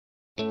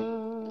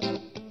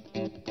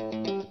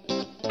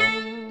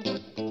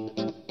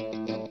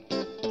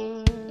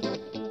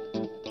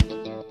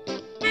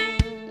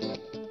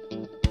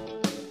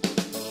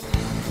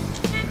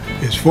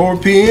4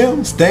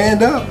 p.m.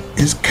 Stand up.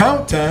 It's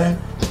count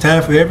time.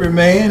 Time for every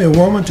man and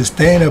woman to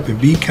stand up and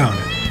be counted.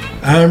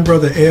 I'm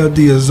Brother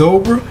L.D.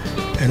 Azoba,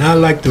 and I'd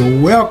like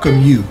to welcome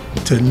you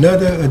to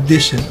another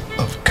edition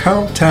of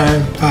Count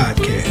Time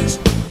Podcast.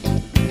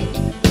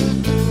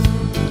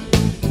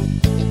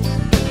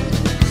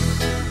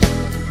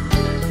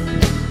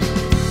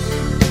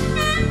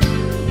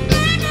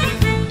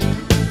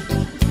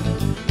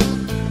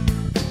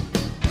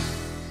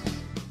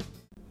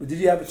 Did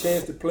you have a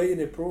chance to play in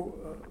the pro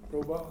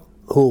ball?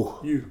 Who?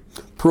 You.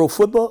 Pro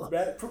football?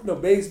 No,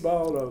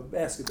 baseball or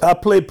basketball. I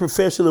played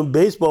professional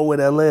baseball with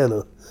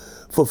Atlanta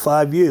for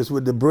 5 years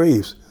with the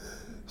Braves.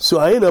 So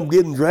I ended up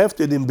getting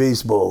drafted in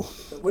baseball.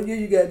 What year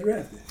you got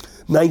drafted?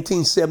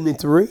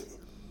 1973.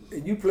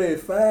 And you played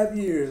 5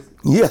 years.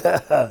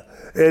 Yeah.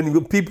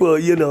 And people,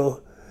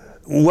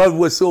 what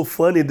was so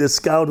funny, the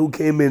scout who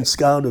came in and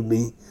scouted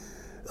me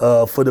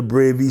for the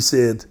Braves, he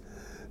said,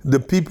 the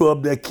people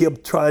up there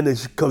kept trying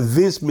to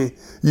convince me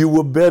you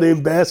were better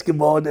in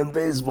basketball than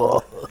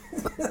baseball.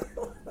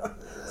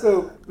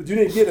 But you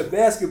didn't get a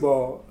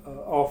basketball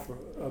offer?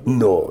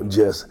 No,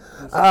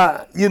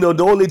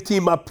 the only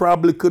team I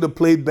probably could have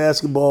played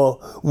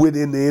basketball with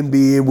in the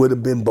NBA would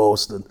have been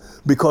Boston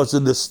because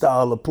of the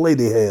style of play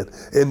they had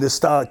and the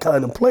style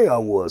kind of player I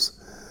was.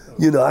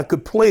 I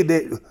could play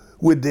that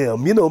with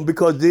them,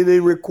 because they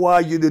didn't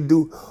require you to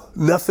do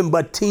nothing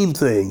but team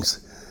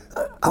things.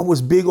 I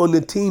was big on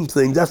the team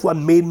thing. That's what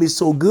made me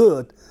so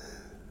good,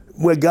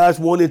 where guys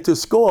wanted to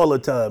score all the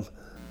time.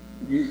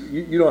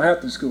 You don't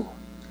have to score.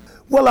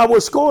 Well, I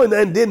was scoring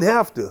and didn't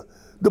have to.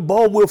 The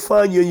ball will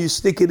find you and you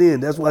stick it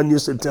in. That's what I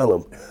used to tell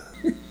them.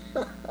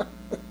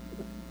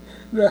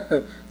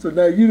 So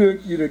now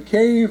you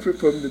came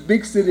from the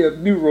big city of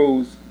New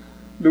Rose,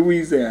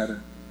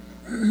 Louisiana,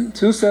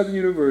 to Southern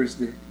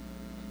University,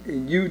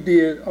 and you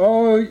did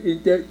all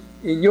in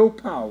your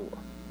power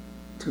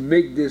to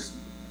make this,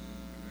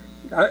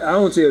 I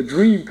don't say a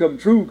dream come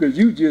true, because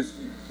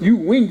you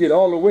winged it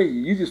all the way.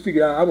 You just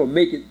figured out, I'm going to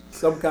make it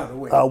some kind of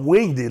way. I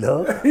winged it,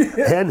 huh?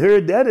 Hadn't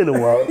heard that in a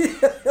while.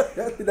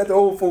 That's the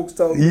old folks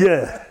talking.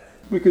 Yeah.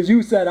 Because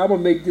you said, I'm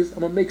going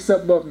to make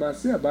something of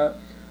myself.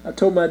 I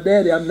told my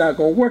daddy I'm not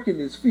going to work in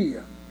this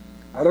field.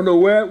 I don't know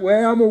where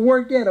I'm going to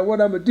work at or what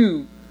I'm going to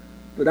do,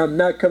 but I'm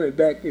not coming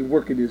back and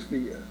work in this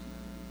field.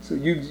 So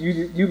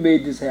you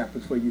made this happen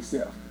for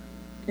yourself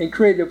and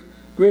created a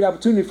great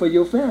opportunity for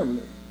your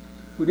family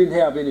who didn't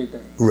have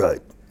anything. Right.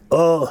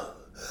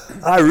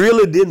 I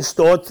really didn't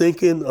start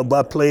thinking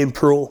about playing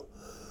pro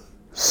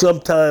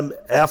sometime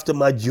after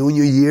my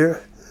junior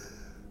year.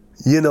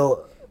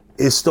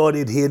 It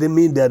started hitting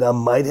me that I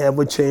might have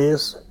a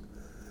chance.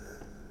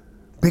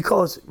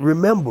 Because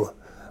remember,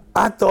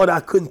 I thought I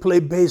couldn't play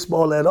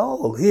baseball at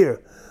all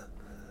here.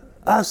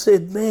 I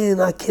said, man,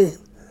 I can't.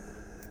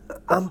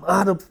 I'm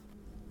out of,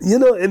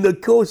 and the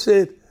coach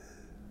said,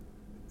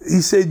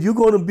 you're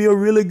going to be a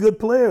really good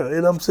player.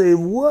 And I'm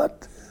saying,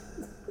 what?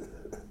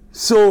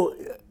 So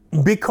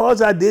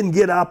because I didn't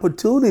get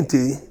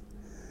opportunity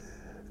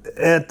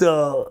at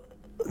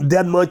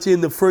that much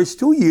in the first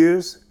 2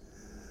 years,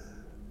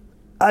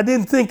 I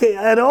didn't think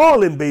at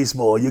all in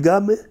baseball, you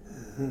got me?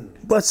 Mm-hmm.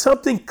 But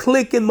something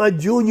clicked in my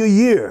junior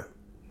year,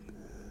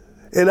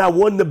 and I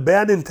won the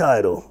batting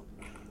title.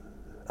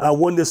 I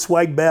won the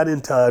SWAC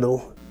batting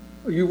title.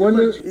 You won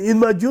it? In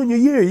my junior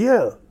year,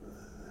 yeah.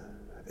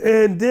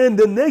 And then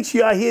the next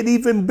year I hit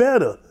even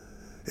better,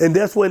 and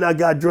that's when I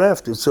got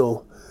drafted.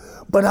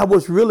 But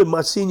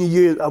my senior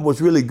year, I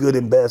was really good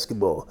in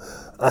basketball.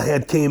 I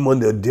came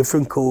under a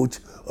different coach,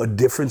 a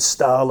different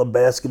style of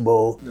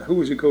basketball. Now, who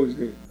was your coach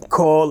then?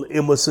 Carl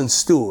Emerson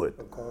Stewart.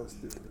 Oh, Carl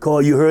Stewart.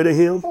 Carl, you heard of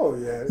him? Oh,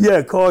 yeah.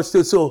 Yeah, Carl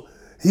Stewart. So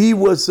he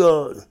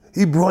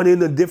brought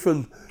in a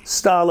different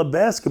style of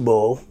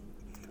basketball,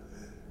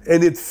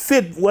 and it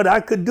fit what I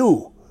could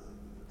do.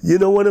 You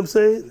know what I'm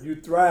saying? You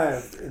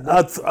thrived.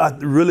 I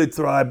really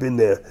thrived in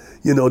there.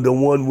 The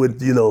one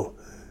with,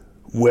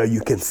 where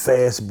you can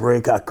fast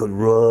break, I could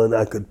run,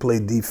 I could play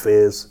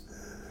defense,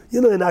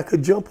 and I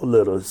could jump a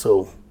little,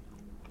 so.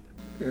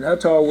 And how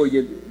tall were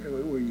you?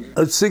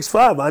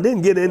 6'5". I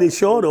didn't get any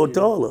shorter or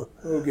taller.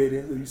 Okay,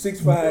 then you're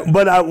 6'5".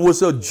 But I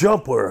was a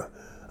jumper.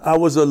 I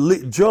was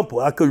a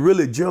jumper. I could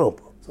really jump.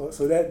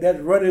 So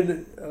that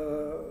running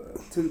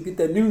to get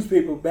that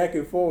newspaper back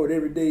and forward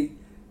every day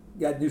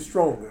got you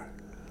stronger.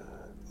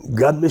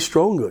 Got me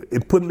stronger.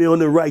 It put me on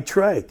the right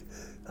track.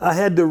 I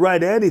had the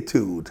right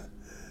attitude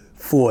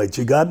for it.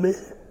 You got me?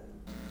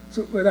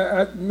 So, but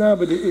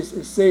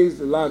it says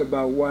a lot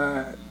about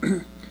why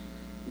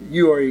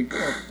you are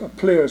a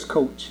player's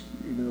coach.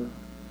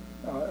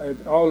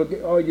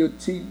 All your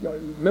team,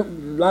 a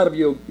lot of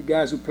your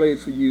guys who played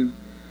for you,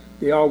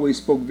 they always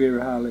spoke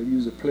very highly of you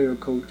as a player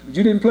coach. But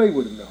you didn't play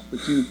with them though.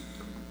 But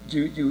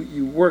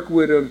you worked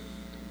with them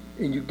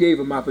and you gave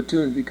them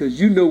opportunity because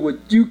you know what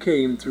you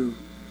came through.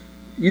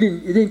 It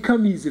didn't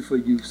come easy for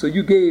you. So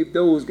you gave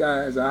those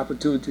guys an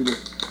opportunity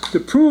to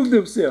prove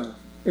themselves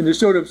and to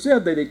show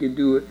themselves that they can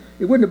do it.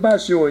 It wasn't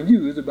about showing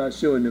you, it was about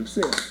showing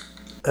themselves.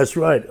 That's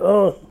right.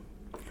 I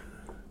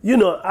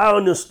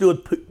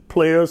understood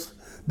players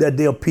that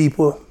they're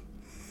people.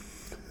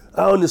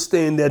 I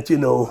understand that,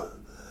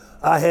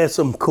 I had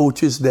some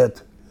coaches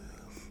that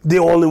they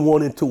only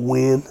wanted to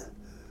win.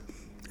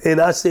 And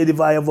I said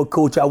if I ever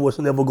coach, I was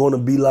never going to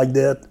be like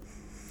that.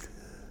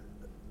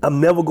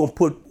 I'm never going to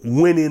put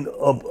winning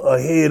up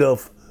ahead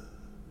of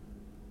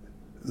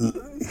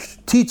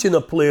teaching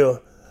a player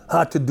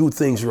how to do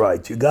things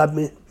right. You got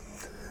me?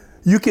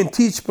 You can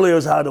teach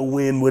players how to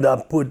win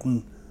without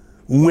putting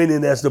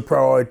winning as the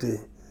priority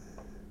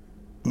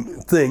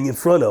thing in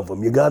front of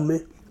them. You got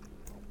me?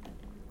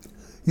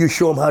 You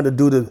show them how to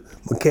do the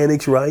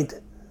mechanics right.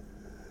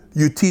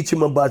 You teach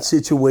them about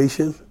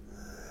situation,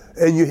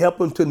 and you help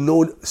them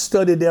to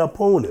study their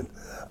opponent.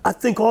 I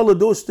think all of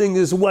those things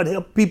is what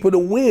help people to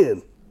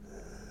win,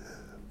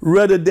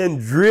 rather than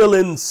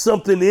drilling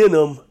something in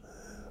them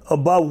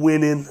about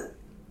winning.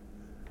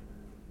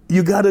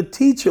 You got to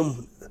teach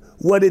them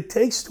what it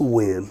takes to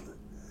win,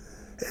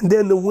 and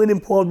then the winning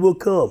part will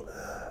come.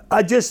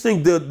 I just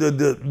think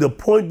the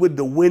point with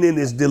the winning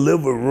is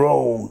delivered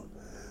wrong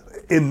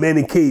in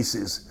many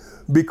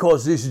cases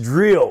because it's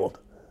drilled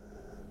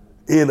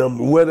in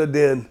them rather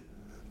than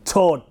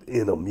taught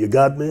in them. You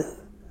got me?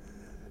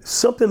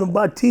 Something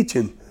about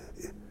teaching.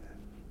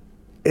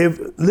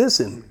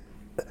 Listen,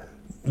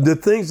 the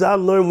things I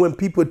learned when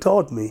people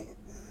taught me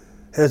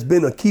has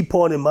been a key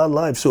part in my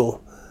life,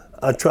 so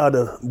I try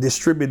to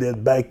distribute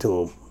that back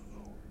to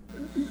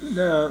them.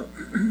 Now,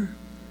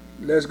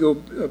 let's go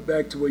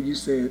back to what you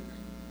said.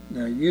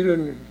 Now, you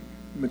done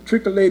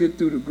matriculated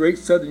through the great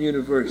Southern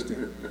University.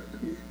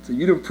 So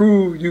you done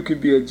proved you can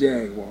be a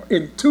Jaguar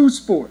in 2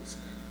 sports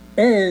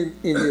and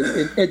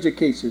in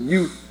education.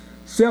 You're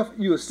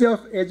a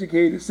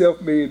self-educated,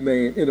 self-made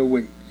man in a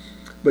way.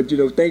 But,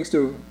 thanks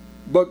to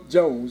Buck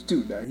Jones,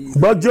 too. Now,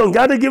 Buck Jones,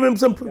 got to give him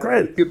some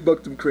credit. Give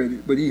Buck some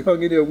credit. But he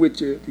hung in there with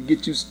you to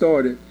get you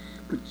started.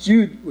 But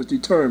you was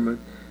determined.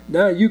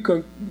 Now you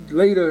come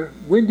later.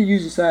 When did you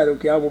decide?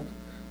 Okay, I want.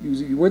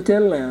 You went to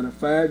Atlanta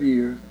 5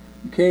 years.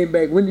 You came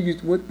back. When did you?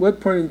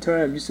 What point in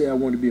time you say I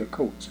want to be a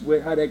coach?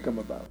 How that come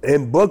about?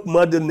 And Buck's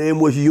mother name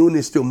was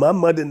Eunice too. My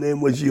mother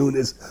name was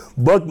Eunice.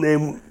 Buck's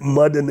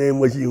mother name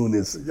was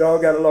Eunice. Y'all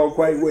got along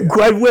quite well.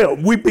 Quite well.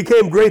 We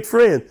became great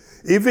friends.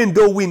 Even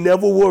though we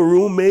never were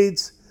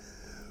roommates,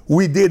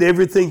 we did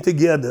everything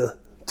together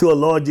to a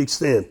large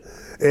extent.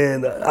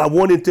 And I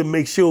wanted to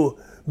make sure,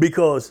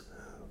 because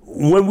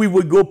when we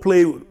would go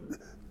play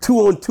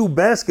 2-on-2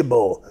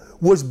 basketball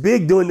was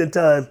big during the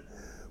time.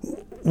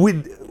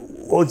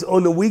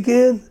 On the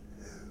weekend,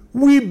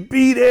 we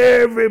beat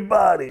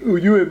everybody. Who,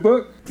 you and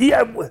Buck?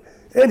 Yeah,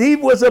 and he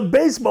was a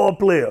baseball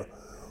player.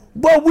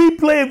 But we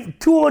played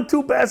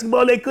 2-on-2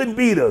 basketball, they couldn't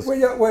beat us. Where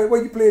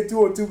you played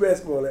 2-on-2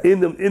 basketball at?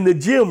 In the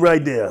gym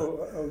right there.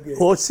 Oh, okay.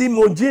 Or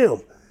Seymour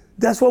Gym.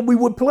 That's what we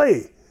would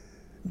play.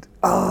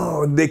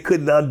 Oh, they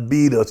could not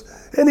beat us.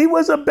 And he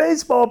was a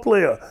baseball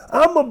player.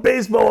 I'm a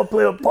baseball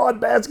player, part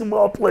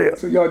basketball player.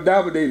 So y'all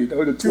dominated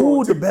on the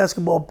 2-on-2. Ooh, the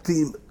basketball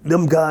team,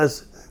 them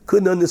guys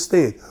couldn't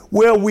understand.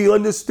 Well, we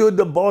understood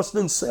the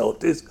Boston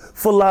Celtics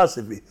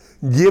philosophy.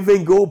 Give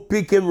and go,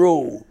 pick and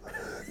roll.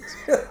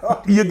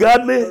 You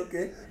got me?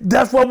 Okay.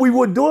 That's what we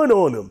were doing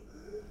on them.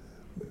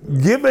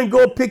 Give and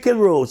go, pick and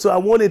roll. So I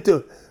wanted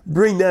to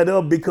bring that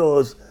up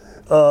because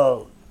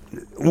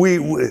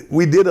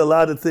we did a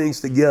lot of things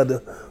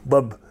together,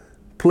 but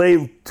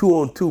playing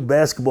 2-on-2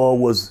 basketball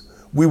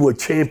we were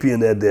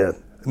champion at that.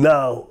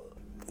 Now,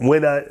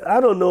 when I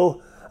don't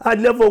know, I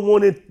never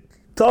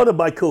thought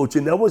about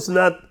coaching. That was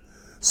not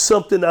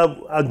something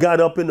I got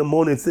up in the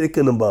morning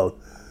thinking about.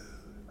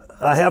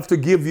 I have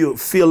to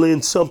fill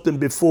in something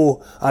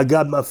before I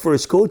got my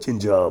first coaching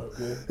job.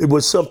 Okay. It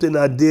was something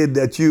I did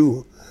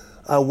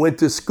I went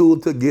to school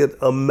to get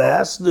a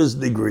master's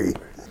degree.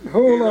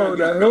 Hold on.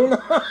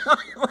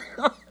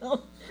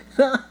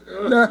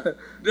 But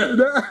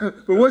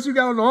once you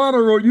got on the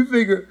honor roll, you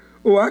figure,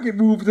 I can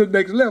move to the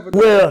next level.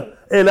 Well,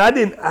 and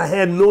I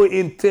had no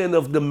intent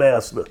of the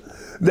master.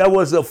 There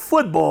was a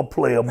football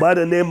player by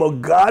the name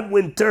of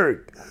Godwin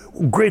Turk,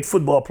 great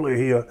football player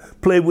here,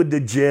 played with the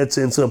Jets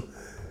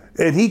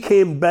and he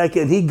came back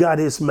and he got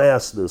his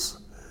master's.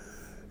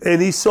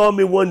 And he saw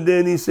me one day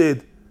and he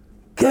said,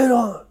 "Get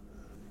on.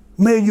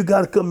 Man, you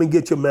got to come and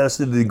get your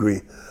master's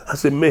degree." I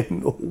said, "Man,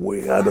 no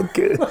way, I don't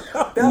care."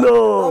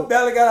 No. I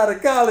barely got out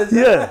of college.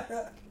 Yeah.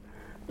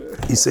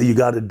 He said, "You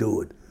got to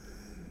do it."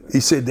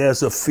 He said,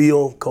 "There's a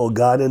field called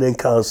guidance and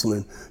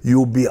counseling.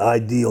 You'll be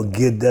ideal.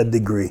 Get that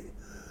degree."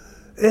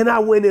 And I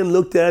went and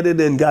looked at it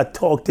and got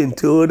talked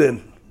into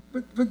it.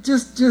 But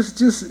just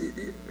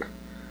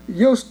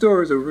your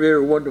story is a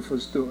very wonderful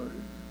story,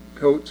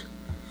 Coach.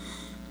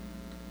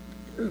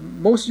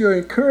 Most of your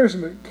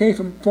encouragement came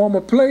from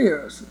former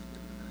players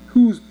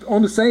who's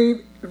around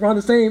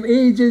the same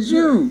age as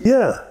you.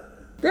 Yeah.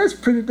 That's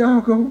pretty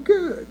doggone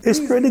good. It's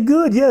pretty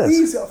good, yes.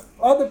 These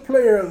other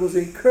players was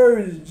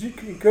encouraged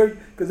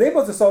because they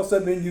must have saw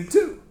something in you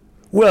too.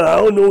 Well, I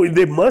don't know,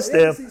 they must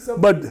have,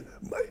 but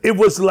it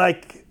was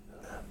like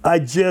I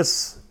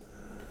just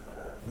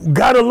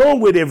got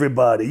along with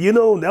everybody.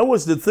 That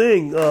was the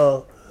thing,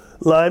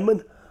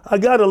 Lyman. I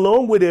got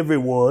along with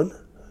everyone.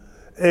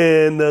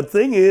 And the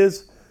thing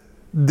is,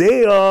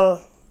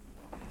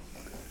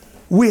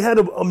 we had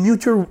a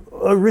mutual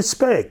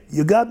respect.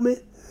 You got me?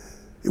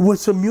 It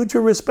was some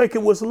mutual respect.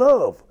 It was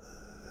love.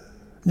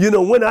 You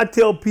know, when I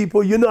tell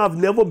people, you know, I've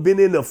never been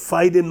in a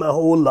fight in my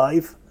whole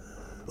life,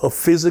 a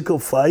physical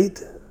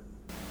fight.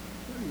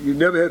 You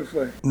never had a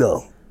fight?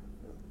 No,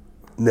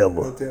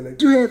 never.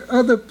 You had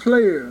other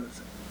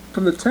players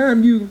from the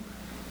time you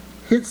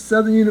hit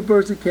Southern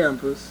University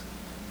campus,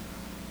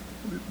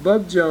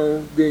 Buck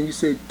Jones, then you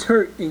said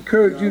Turk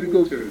encouraged you to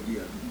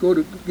go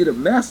to get a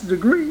master's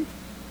degree.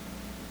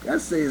 That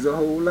says a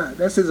whole lot.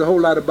 That says a whole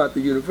lot about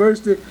the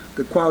university,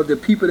 the quality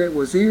of people that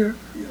was here,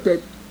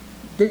 that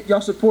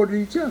y'all supported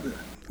each other.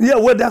 Yeah,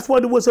 well, that's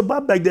what it was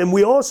about back then.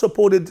 We all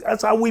supported.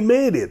 That's how we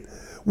made it.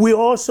 We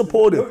all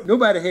supported.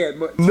 Nobody had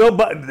much.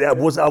 Nobody. I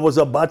was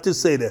about to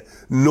say that.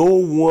 No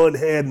one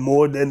had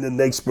more than the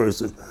next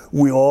person.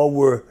 We all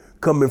were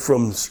coming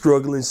from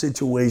struggling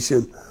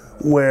situation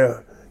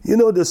where, you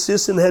know, the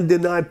system had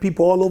denied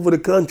people all over the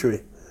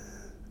country,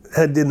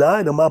 had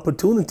denied them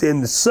opportunity.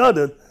 And the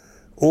Southern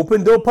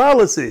open door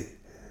policy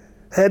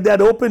had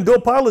that open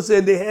door policy,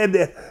 and they had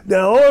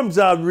their arms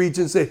out reach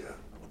and say,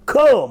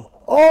 "Come,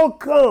 all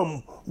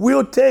come.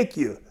 We'll take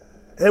you,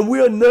 and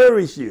we'll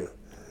nourish you."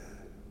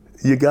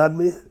 You got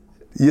me?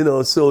 You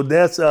know, so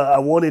that's I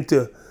wanted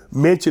to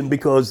mention,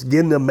 because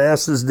getting a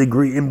master's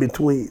degree in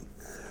between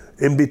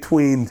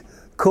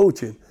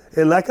coaching,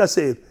 and like I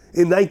said,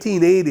 in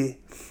 1980,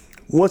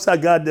 once I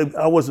got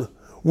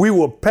we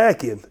were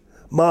packing,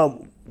 my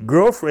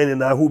girlfriend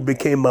and I, who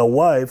became my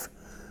wife,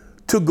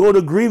 to go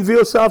to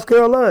Greenville, South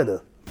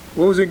Carolina.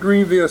 What was in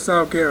Greenville,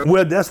 South Carolina?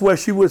 Well, that's where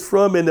she was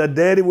from, and her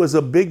daddy was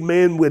a big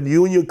man with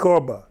Union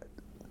Carbide.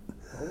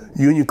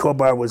 Union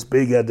Carbide was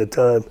big at the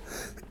time.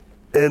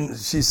 And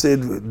she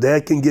said,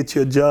 "Dad can get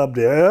you a job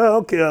there."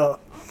 Okay,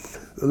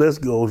 let's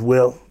go.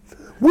 Well,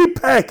 we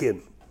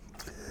packing.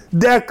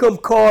 There come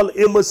Carl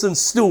Emerson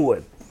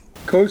Stewart.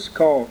 Coach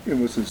Carl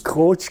Emerson Stewart.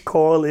 Coach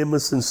Carl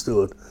Emerson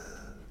Stewart.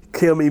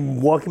 Came me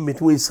walking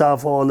between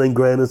South Hall and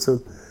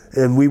Granderson,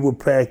 and we were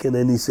packing,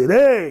 and he said,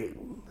 "Hey,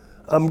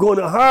 I'm going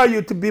to hire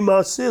you to be my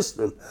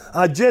assistant.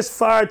 I just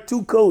fired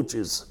 2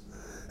 coaches,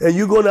 and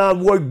you're going to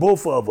outwork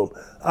both of them."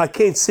 I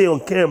can't say on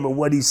camera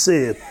what he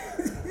said.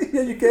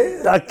 Yeah, you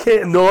can. I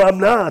can't. No, I'm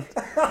not.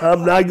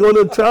 I'm not going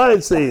to try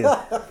and say it.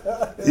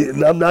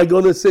 I'm not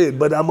going to say it,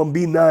 but I'm going to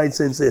be nice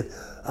and say,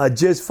 "I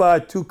just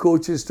fired 2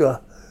 coaches,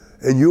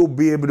 and you'll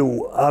be able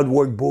to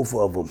outwork both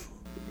of them."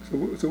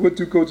 So what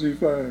 2 coaches you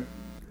fired?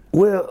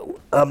 Well,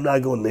 I'm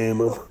not going to name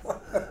them.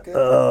 Okay.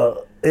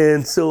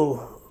 And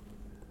so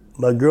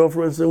my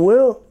girlfriend said,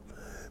 "Well,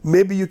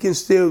 maybe you can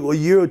stay a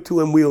year or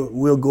 2 and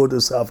we'll go to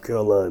South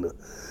Carolina."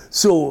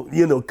 So,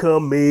 you know,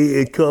 come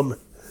May, it come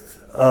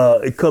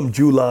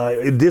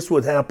July. This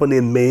would happen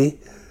in May.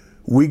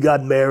 We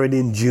got married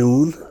in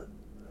June.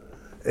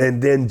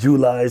 And then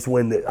July is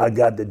when I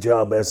got the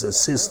job as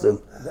assistant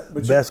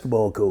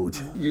basketball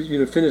coach.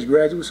 You finished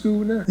graduate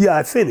school now? Yeah,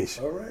 I finished.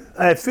 All right.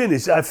 I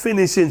finished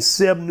in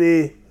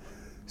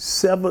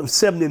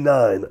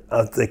 79,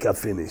 I think I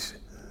finished.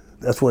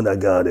 That's when I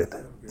got it,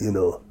 you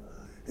know.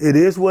 It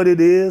is what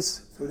it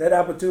is. So that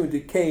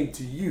opportunity came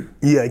to you.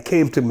 Yeah, it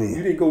came to me.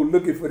 You didn't go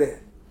looking for that.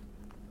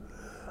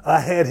 I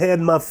had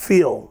my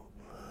fill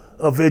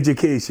of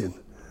education.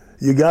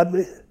 You got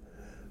me?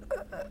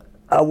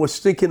 I was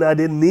thinking I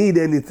didn't need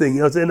anything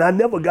else, and I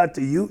never got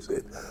to use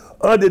it,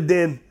 other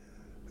than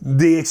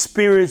the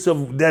experience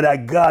that I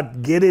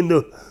got getting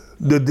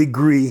the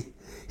degree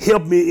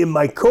helped me in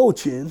my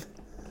coaching,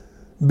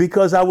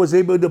 because I was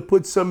able to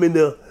put some of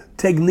the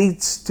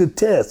techniques to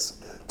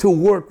test, to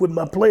work with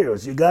my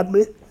players. You got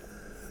me?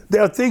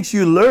 There are things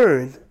you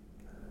learn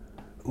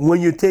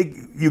when you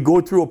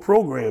go through a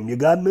program. You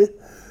got me?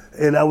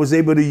 And I was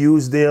able to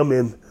use them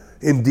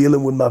in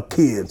dealing with my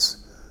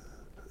kids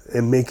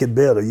and make it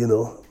better, you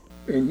know.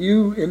 And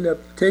you end up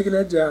taking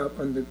that job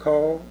under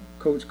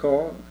Coach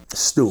Carl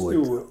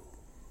Stewart.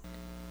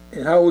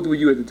 And how old were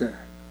you at the time?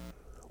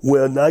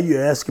 Well, now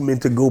you're asking me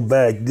to go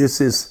back.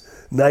 This is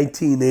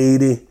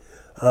 1980.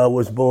 I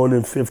was born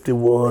in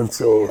 51,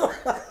 so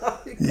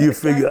you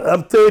figure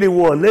I'm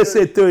 31. Let's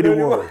say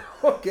 31.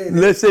 Okay.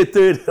 Let's say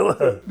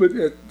 31. But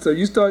so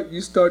you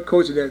start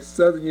coaching at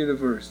Southern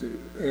University,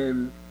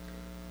 and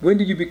when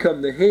did you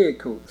become the head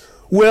coach?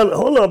 Well,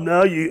 hold up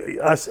now.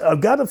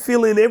 I've got to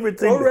fill in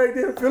everything. All right,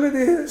 then fill it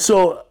in.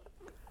 So,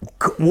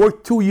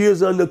 worked 2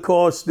 years under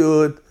Carl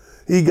Stewart.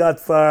 He got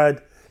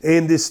fired.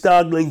 Andy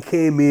Stogling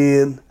came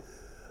in.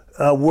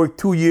 I worked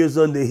 2 years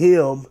under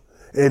him,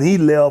 and he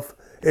left.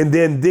 And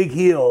then Dick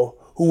Hill,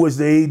 who was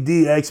the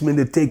AD, asked me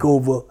to take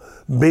over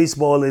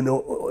baseball in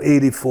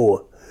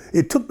 '84.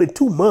 It took me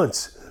 2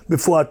 months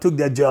before I took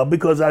that job,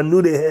 because I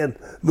knew they had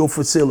no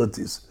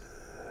facilities.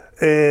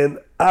 And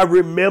I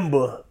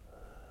remember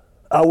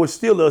I was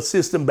still an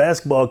assistant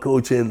basketball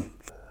coach, and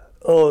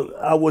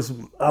I was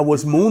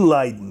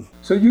moonlighting.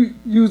 So you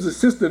was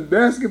assistant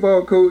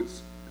basketball coach.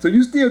 So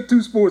you still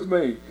 2 sports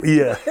man.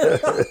 Yeah,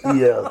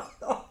 yeah.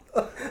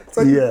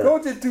 So you're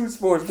coaching 2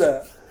 sports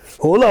now.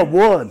 Hold up,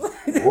 one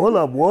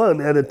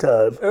at a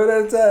time. One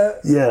at a time?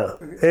 Yeah.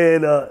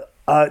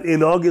 And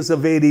in August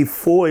of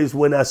 84 is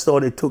when I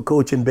started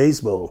coaching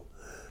baseball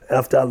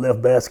after I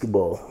left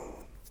basketball.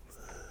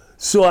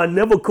 So I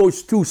never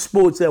coached two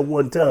sports at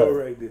one time. All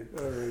right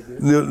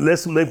then.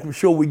 Let's make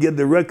sure we get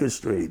the record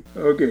straight.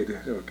 Okay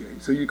then. Okay.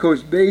 So you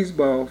coached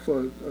baseball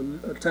for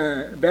a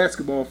time,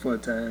 basketball for a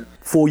time.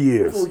 4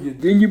 years.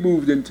 Then you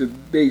moved into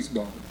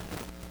baseball.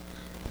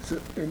 So,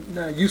 and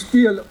now you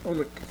still on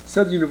the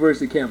Southern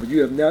University campus.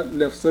 You have not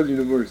left Southern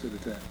University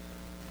at the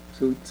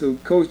time.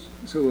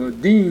 So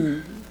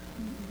Dean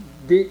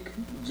Dick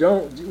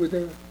Jones, what's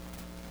his name?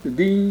 The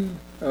Dean.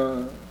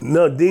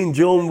 No, Dean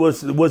Jones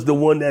was the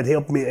one that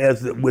helped me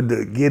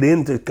get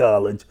into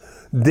college.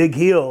 Dick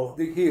Hill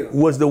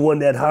was the one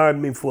that hired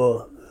me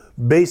for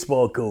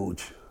baseball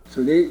coach.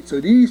 So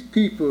these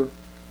people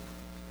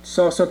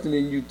saw something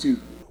in you too.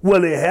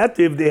 Well, they had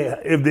to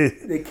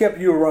if they kept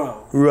you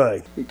around.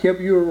 Right. They kept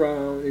you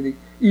around, and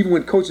even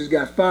when coaches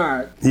got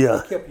fired,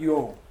 yeah, they kept you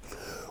on.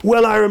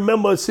 Well, I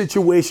remember a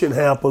situation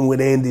happened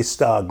with Andy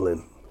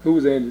Stoglin. Who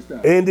was Andy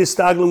Stoglin? Andy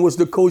Stoglin was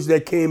the coach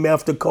that came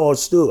after Carl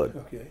Stewart.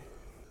 Okay.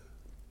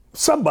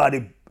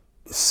 Somebody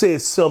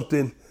said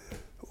something.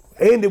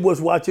 Andy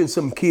was watching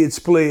some kids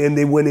play, and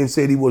they went and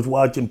said he was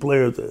watching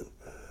players. And,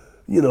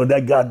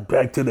 that got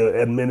back to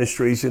the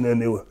administration,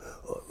 and there were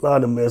a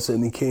lot of mess.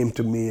 And he came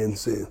to me and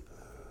said,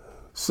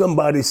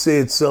 somebody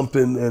said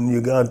something, and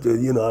you got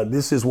to,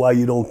 this is why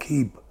you don't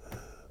keep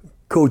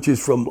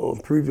coaches from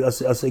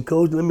previous. I said,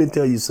 Coach, let me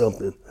tell you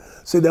something.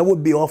 I said, that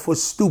would be awful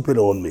stupid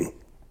on me.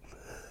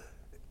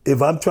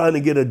 If I'm trying to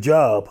get a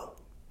job,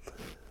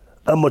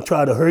 I'm going to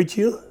try to hurt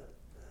you?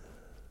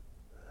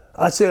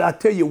 I said, I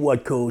tell you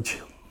what, Coach,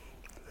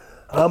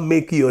 I'll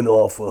make you an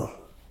offer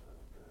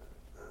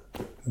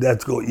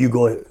that's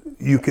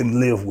you can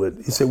live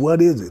with. He said,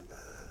 what is it?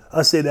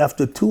 I said,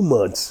 after 2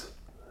 months,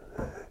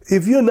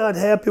 if you're not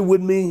happy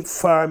with me,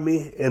 fire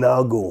me and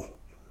I'll go.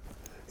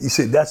 He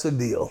said, that's a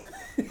deal.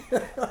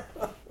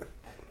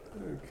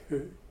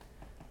 Okay.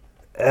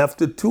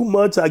 After 2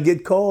 months, I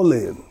get called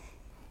in.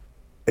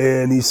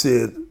 And he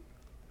said,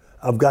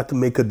 I've got to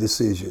make a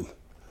decision.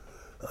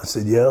 I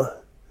said, yeah?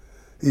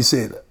 He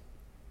said,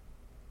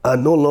 I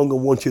no longer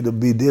want you to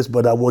be this,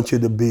 but I want you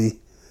to be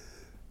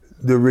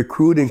the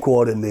recruiting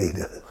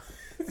coordinator.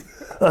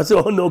 I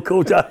said, oh no,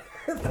 Coach.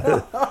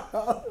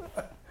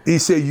 He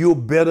said, you're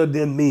better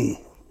than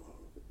me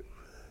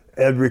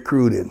at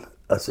recruiting.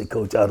 I said,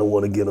 Coach, I don't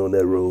want to get on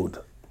that road.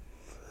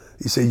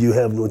 He said, you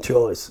have no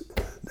choice.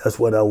 That's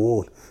what I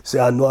want. He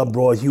said, I know I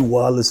brought Hugh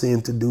Wallace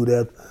in to do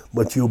that,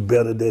 but you're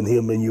better than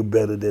him and you're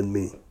better than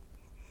me.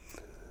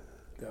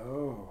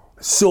 Oh.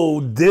 So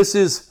this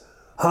is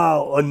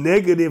how a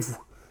negative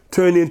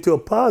turned into a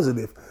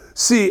positive.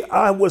 See,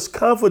 I was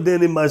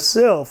confident in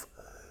myself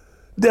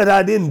that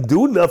I didn't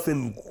do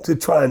nothing to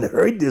try and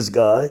hurt this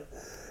guy.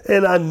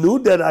 And I knew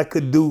that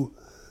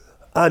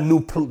I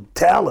knew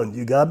talent,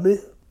 you got me?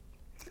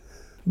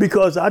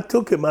 Because I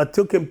took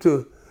him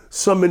to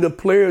some of the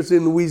players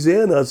in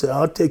Louisiana. I said,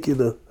 I'll take you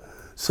to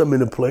some of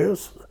the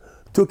players.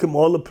 Took him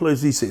all the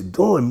players. He said,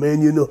 Dawn,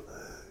 man,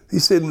 he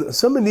said,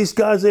 some of these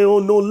guys ain't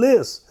on no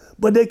list,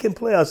 but they can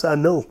play. I said, I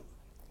know.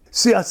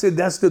 See, I said,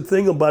 that's the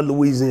thing about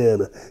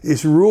Louisiana.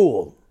 It's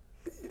rural.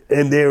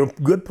 And they're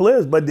good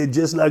players, but they're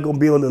just not going to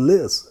be on the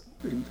list.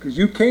 Because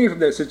you came from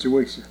that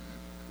situation.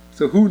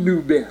 So who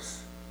knew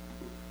best?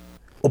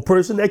 A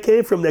person that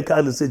came from that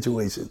kind of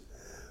situation.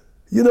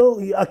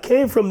 I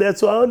came from that,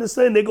 so I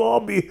understand it's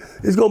going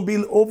to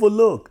be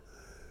overlooked.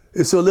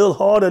 It's a little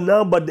harder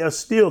now, but there's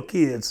still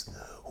kids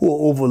who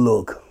are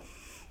overlooked.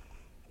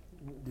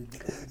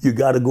 You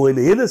got to go in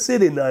the inner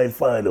city now and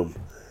find them.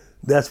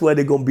 That's why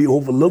they're going to be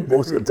overlooked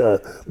most of the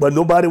time. But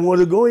nobody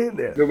wants to go in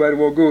there. Nobody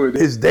wants to go in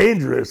there. It's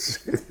dangerous.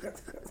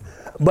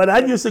 But I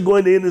used to go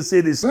in the inner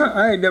city. Well,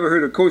 I ain't never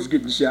heard a coach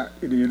getting shot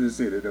in the inner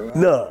city, though.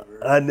 No,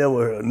 I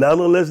never heard. Not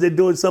unless they're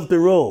doing something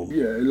wrong.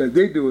 Yeah, like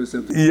they doing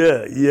something.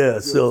 Yeah.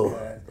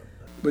 So.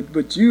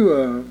 But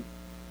you,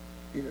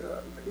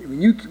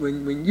 when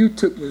you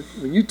took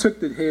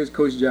the head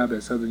coach job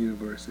at Southern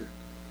University,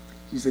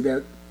 you said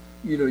that,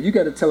 you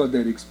got to tell us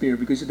that experience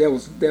because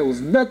there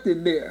was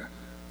nothing there,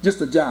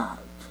 just a job,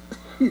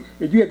 and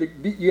you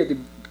had to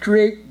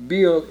create,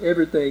 build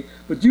everything.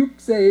 But you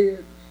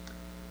said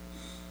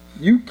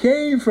you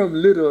came from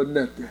little or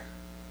nothing,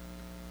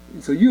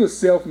 so you were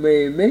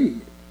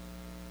self-made.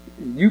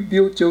 You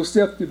built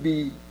yourself to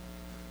be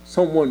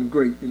someone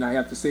great, and I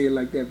have to say it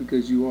like that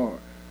because you are.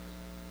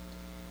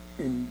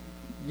 And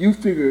you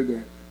figured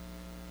that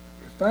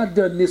if I'd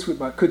done this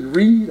I couldn't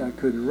read, I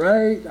couldn't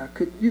write, I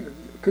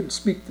couldn't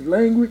speak the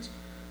language.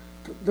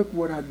 But look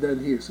what I've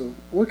done here. So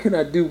what can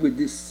I do with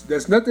this?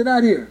 There's nothing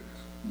out here,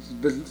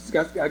 but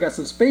I got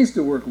some space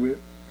to work with.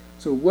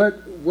 So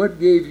what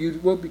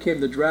became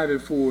the driving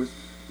force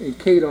in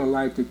Cadon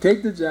life to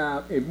take the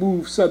job and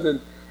move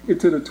Southern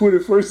into the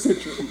 21st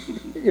century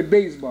in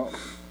baseball?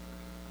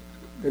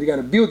 That they got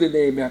a building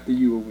name after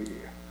you over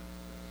here.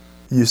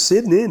 You're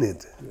sitting in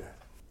it. Yeah.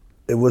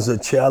 It was a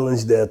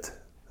challenge that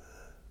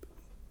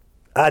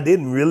I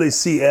didn't really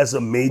see as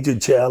a major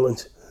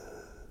challenge.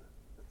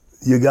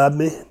 You got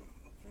me?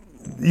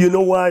 You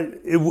know why?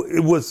 It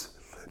was,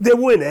 they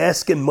weren't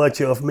asking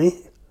much of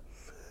me.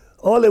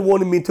 All they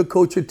wanted me to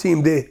coach a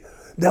team.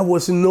 There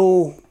was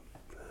no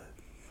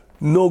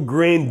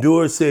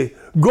grandeur say,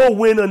 go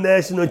win a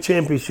national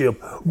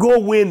championship, go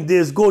win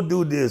this, go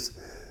do this.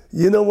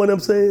 You know what I'm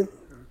saying?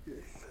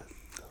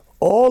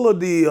 All of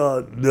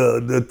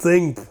the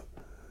thing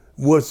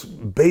was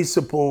based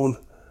upon,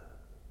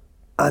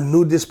 I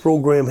knew this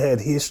program had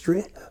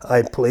history.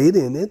 I played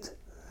in it.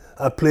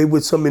 I played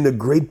with some of the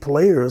great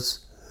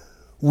players.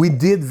 We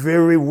did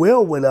very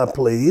well when I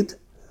played.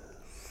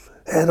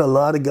 Had a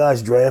lot of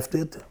guys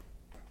drafted.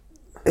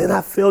 And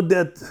I felt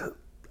that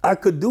I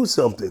could do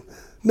something.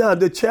 Now,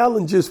 the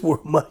challenges were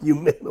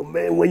monumental,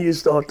 man, when you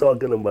start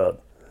talking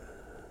about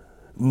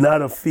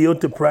not a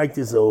field to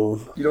practice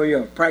on. You don't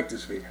have a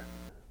practice field.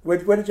 Where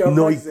did y'all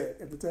practice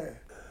at the time?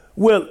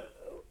 Well,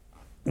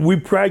 we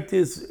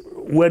practiced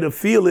where the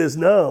field is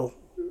now.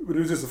 But it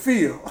was just a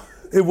field.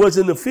 It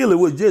wasn't a field, it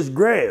was just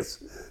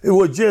grass. It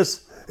was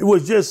just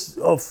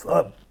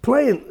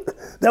playing.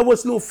 There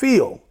was no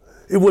field.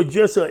 It was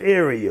just an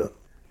area.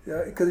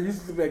 Yeah, because it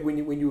used to be like when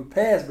you would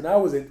pass, when I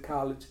was in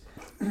college,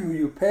 when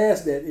you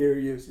passed that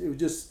area, it was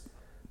just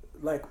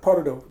like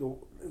part of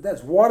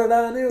that's water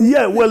down there?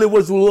 Yeah, well, it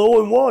was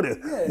low in water.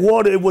 Yeah.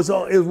 Water, it was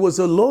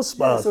a low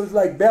spot. Yeah, so it's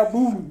like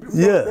bamboo.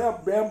 Yeah.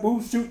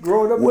 Bamboo shoot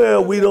growing up.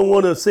 Well, we don't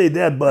want to say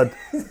that, but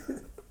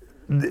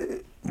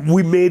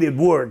we made it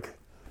work.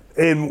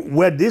 And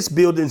where this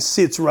building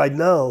sits right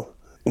now,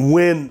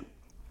 when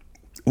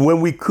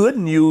we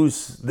couldn't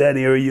use that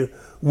area,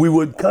 we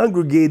would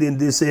congregate in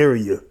this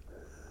area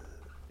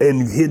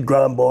and hit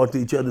ground ball to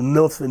each other.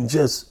 Nothing,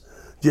 just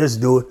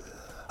do it.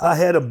 I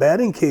had a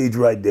batting cage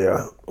right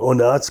there on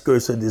the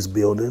outskirts of this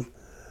building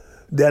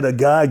that a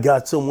guy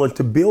got someone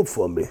to build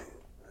for me.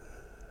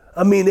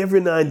 I mean, every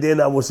now and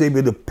then I was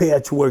able to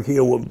patchwork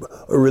here with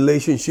a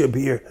relationship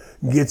here,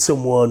 get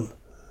someone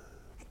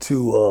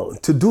to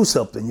do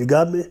something. You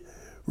got me?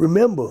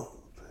 Remember,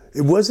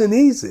 it wasn't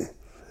easy,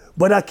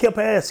 but I kept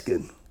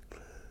asking.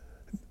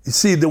 You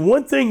see, the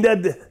one thing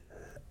that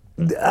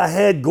I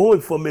had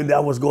going for me that I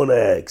was going to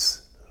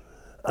ask,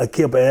 I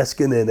kept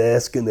asking and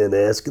asking and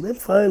asking,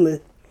 and finally,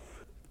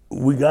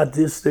 we got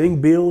this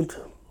thing built.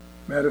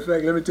 Matter of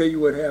fact, let me tell you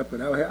what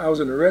happened. I was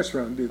in the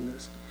restaurant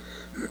business.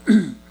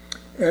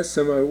 Had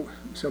some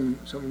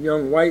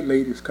young white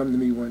ladies come to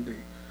me one day.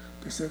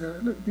 They said,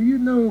 "Look, do you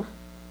know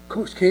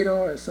Coach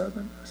Kadar at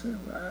Southern?" I said,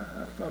 "Well,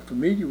 I'm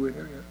familiar with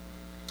him." Yeah.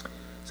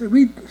 Said,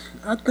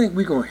 I think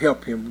we're gonna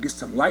help him get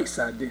some lights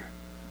out there.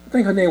 I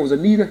think her name was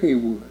Anita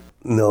Haywood.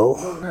 No.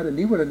 Not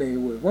Anita. What her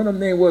name was? One of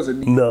them name was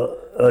Anita. No,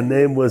 her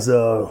name was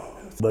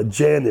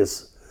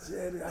Janice.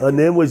 Her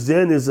name was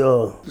Janice.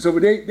 So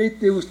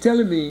they was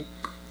telling me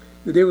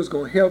that they was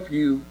gonna help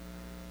you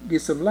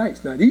get some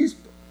lights. Now these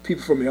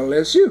people from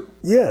LSU.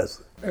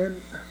 Yes.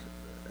 And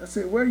I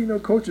said, well,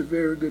 Coach is a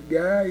very good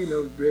guy,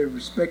 very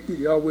respected.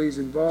 He always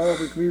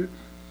involved with me.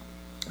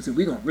 I said,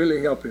 we're going to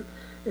really help him.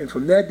 And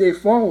from that day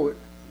forward,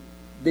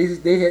 they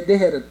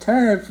had a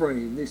time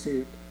frame. They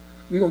said,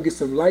 we're going to get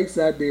some lights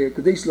out there,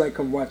 because they used to like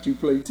come watch you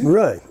play too.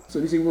 Right. So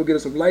they said, we're going to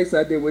get some lights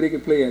out there where they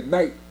can play at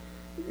night.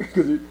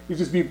 Because it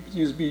just be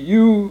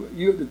you,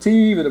 the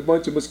team, and a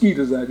bunch of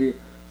mosquitoes out there.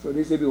 So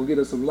they said, we're going to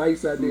get us some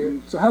lights out there.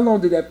 So how long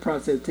did that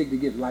process take to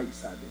get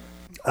lights out there?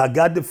 I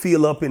got the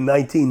field up in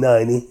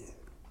 1990,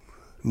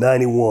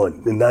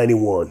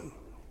 91.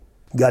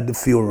 Got the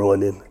field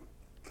running.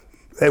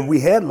 And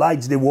we had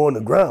lights that were on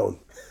the ground.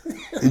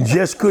 It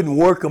just couldn't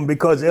work them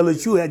because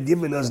LSU had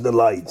given us the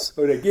lights.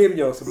 Oh, they gave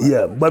y'all some lights.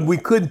 Yeah, but we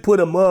couldn't put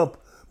them up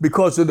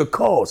because of the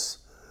cost.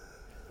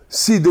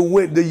 See,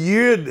 the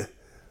year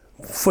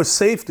for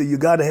safety, you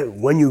got to have,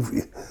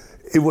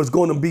 it was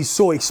going to be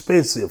so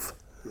expensive.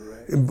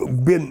 Right.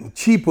 It been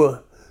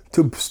cheaper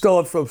to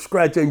start from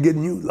scratch and get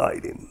new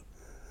lighting.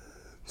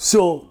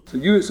 So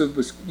you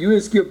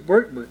and Skip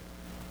Berkman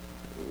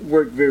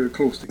worked very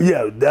closely.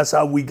 Yeah, that's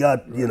how we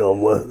got,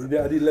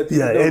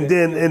 and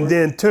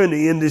then Turner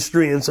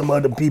Industry and some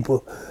other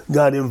people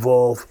got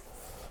involved.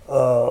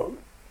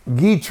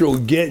 Janice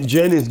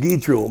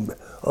Guitro,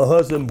 her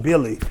husband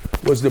Billy,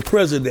 was the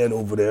president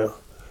over there.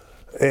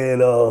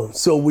 And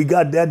so we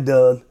got that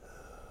done.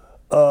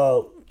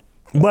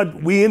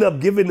 But we ended up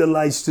giving the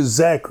lights to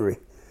Zachary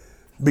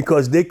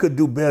because they could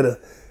do better.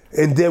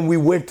 And then we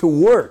went to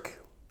work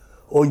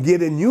on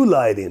getting new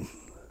lighting.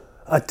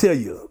 I tell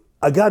you,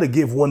 I got to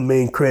give one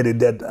man credit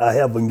that I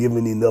haven't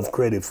given enough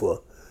credit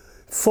for.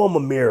 Former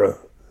mayor,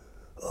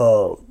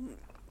 Tom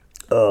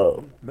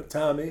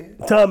Ed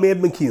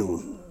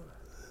McCune.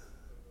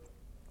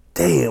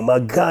 Damn, I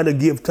got to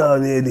give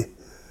Tom Ed.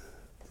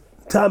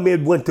 Tom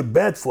Ed went to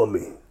bat for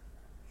me.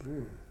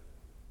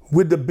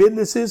 With the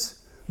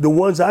businesses, the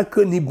ones I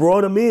couldn't, he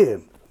brought them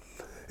in.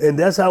 And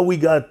that's how we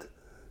got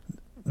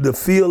the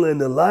field and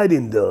the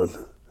lighting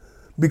done.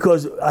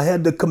 Because I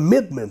had the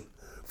commitment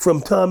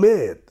from Tom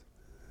Ed.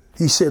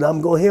 He said,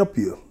 I'm going to help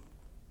you.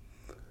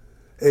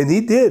 And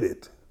he did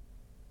it.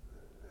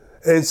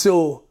 And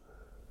so,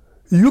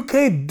 You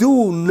can't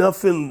do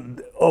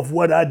nothing of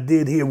what I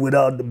did here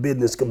without the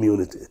business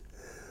community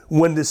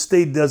when the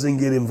state doesn't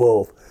get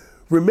involved.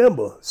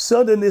 Remember,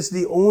 Southern is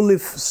the only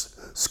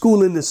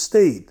school in the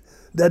state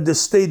that the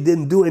state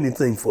didn't do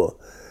anything for.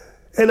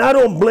 And I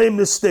don't blame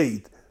the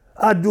state.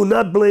 I do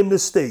not blame the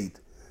state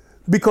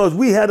because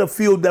we had a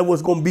field that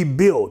was going to be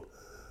built.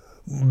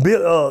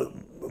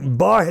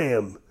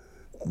 Barham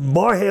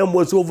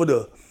was over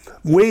the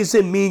Ways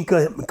and Means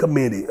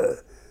Committee.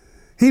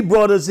 He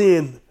brought us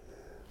in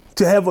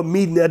to have a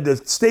meeting at the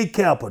state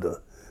capitol.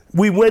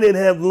 We went and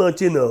had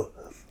lunch in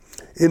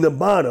the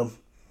bottom,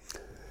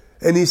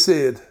 and he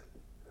said,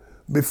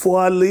 before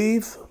I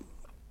leave,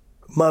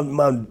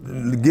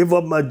 give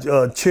up my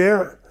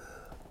chair,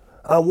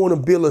 I want to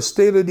build a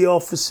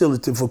state-of-the-art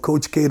facility for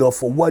Coach Kadolf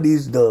for what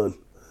he's done.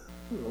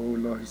 Oh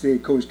Lord, he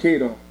said Coach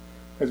Kadolf.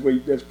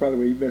 That's probably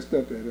where he messed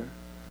up at, huh?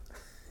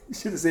 You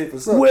should have said for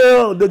something.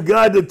 Well,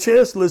 the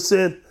chancellor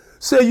said,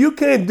 you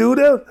can't do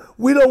that.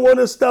 We don't want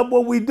to stop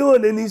what we're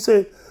doing. And he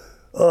said,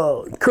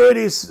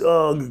 Curtis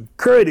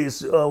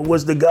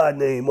was the guy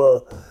name.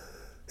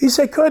 He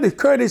said,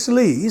 Curtis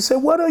Lee. He said,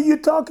 what are you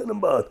talking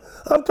about?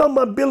 I'm talking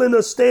about building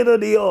a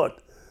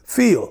state-of-the-art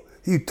field.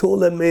 He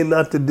told that man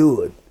not to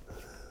do it.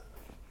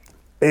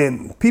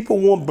 And people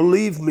won't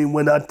believe me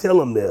when I tell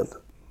them that.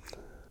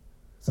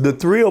 The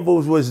three of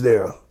us was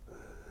there.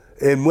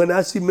 And when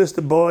I see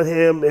Mr.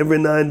 Barham every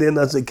now and then,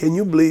 I say, can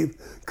you believe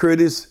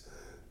Curtis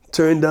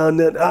turned down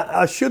that?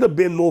 I should have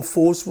been more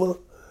forceful.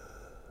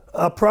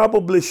 I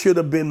probably should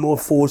have been more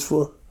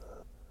forceful.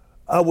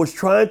 I was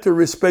trying to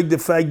respect the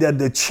fact that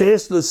the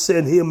chancellor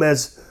sent him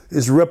as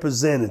his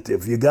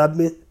representative. You got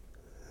me?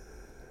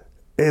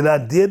 And I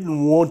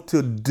didn't want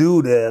to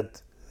do that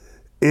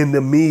in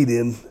the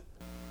meeting.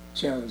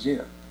 Challenge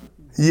him.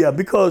 Yeah,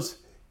 because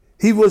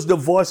he was the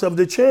voice of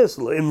the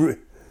chancellor.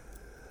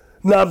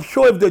 Now, I'm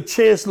sure if the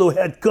chancellor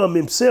had come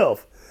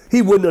himself,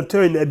 he wouldn't have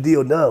turned that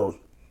deal down.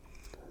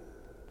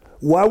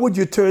 Why would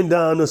you turn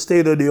down a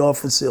state-of-the-art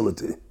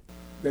facility?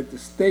 That the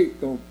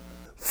state don't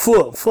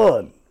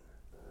fund.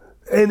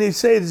 And he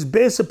said it's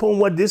based upon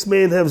what this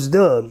man has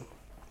done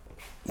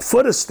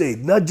for the state,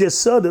 not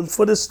just Southern,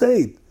 for the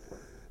state.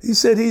 He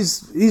said he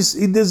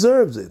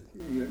deserves it.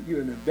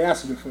 You're an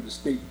ambassador for the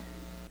state.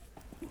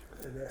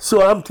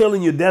 So I'm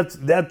telling you,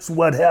 that's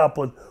what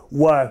happened.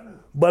 Why?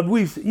 But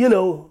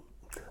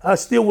I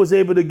still was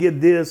able to get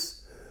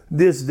this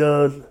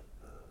done,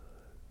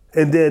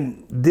 and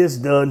then this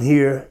done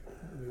here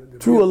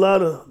through a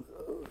lot of,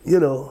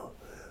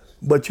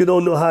 but you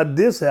don't know how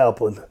this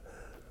happened.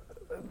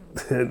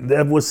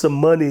 There was some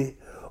money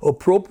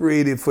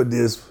appropriated for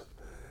this,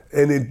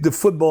 and the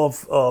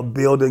football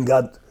building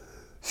got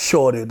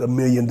shorted $1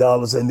 million,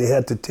 and they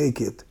had to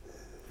take it.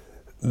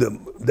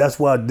 That's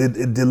why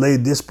it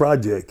delayed this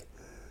project.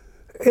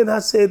 And I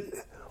said,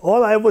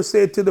 all I ever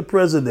said to the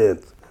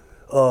president,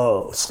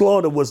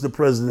 Slaughter was the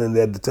president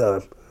at the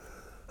time.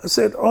 I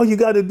said, all you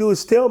got to do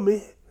is tell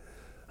me.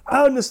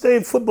 I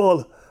understand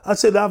football. I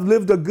said, I've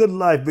lived a good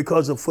life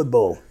because of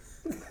football.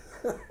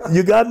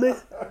 You got me?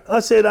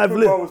 I said,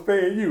 Football was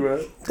paying you,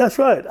 huh? That's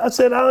right. I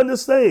said, I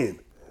understand.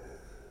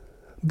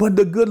 But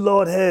the good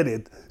Lord had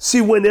it.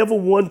 See, whenever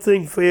one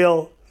thing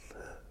failed,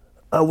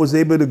 I was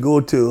able to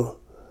go to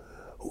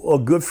a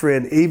good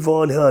friend,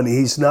 Avon Honey.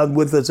 He's not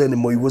with us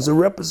anymore. He was a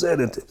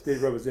representative. State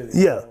representative.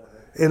 Yeah.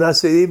 And I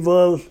said,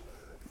 Avon,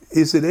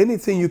 is there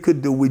anything you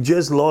could do? We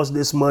just lost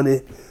this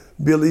money.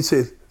 Billy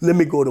said, let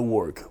me go to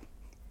work.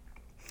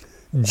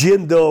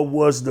 Jindal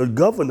was the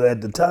governor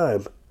at the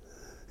time.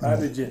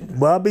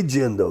 Bobby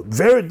Jindal.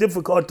 Very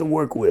difficult to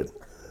work with.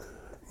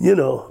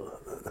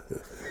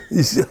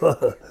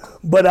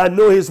 But I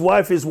know his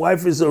wife. His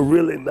wife is a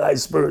really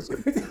nice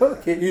person.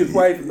 Okay, his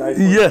wife is nice.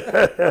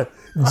 Yeah.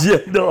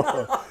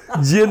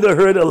 Jindal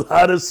heard a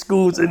lot of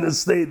schools in the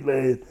state,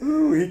 man.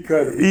 Ooh, he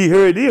cut it. He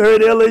heard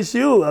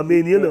LSU. I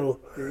mean,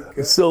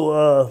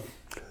 So,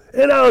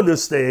 and I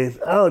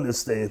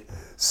understand.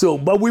 So,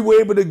 but we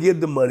were able to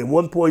get the money,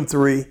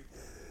 $1.3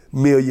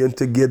 million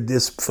to get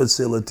this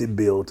facility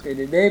built. And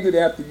they named it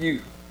after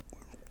you.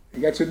 You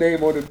got your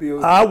name on the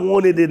building. I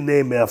wanted it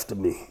named after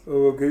me.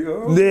 Okay.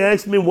 Oh. They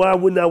asked me why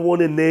wouldn't I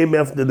want it named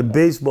after the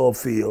baseball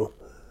field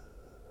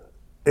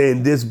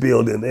in this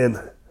building, and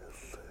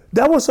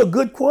that was a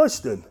good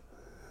question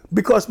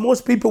because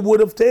most people would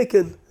have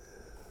taken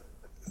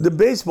the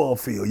baseball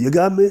field. You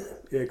got me?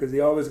 Yeah, because they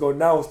always go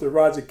announce the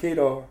Roger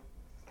Kadolf.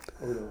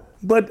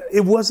 But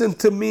it wasn't,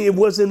 to me, it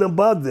wasn't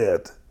about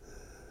that.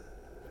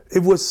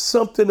 It was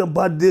something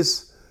about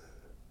this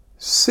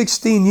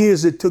 16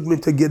 years it took me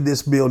to get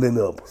this building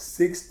up.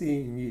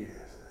 16 years.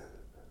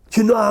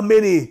 You know how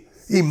many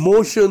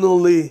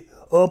emotionally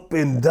up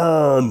and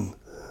down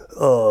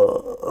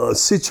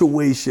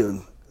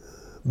situation,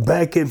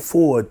 back and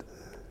forth,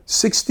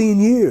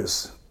 16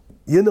 years,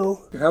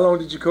 How long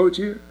did you coach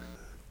here?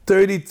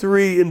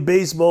 33 in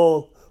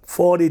baseball,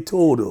 40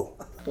 total.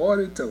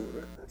 40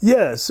 total.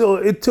 Yeah, so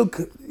it took,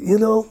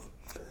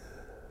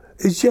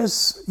 it's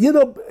just,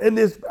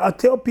 and I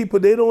tell people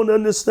they don't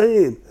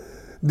understand.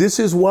 This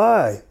is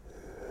why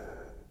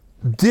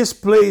this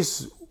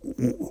place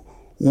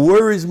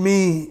worries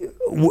me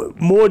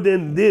more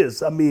than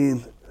this. I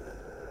mean,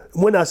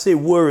 when I say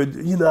worried,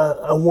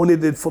 I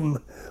wanted it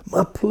from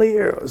my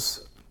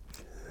players.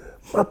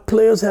 My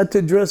players had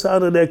to dress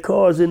out of their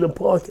cars in the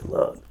parking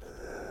lot.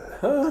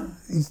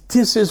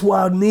 This is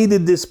why I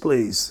needed this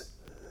place.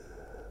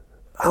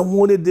 I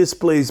wanted this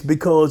place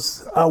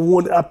because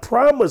I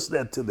promised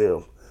that to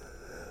them.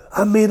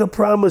 I made a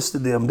promise to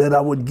them that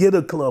I would get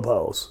a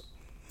clubhouse.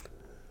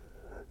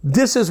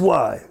 This is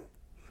why.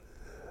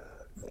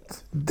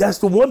 That's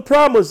the one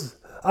promise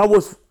I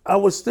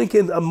was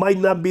thinking I might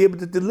not be able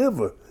to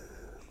deliver,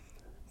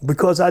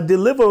 because I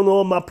deliver on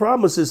all my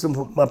promises to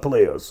my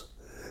players.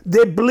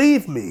 They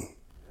believe me.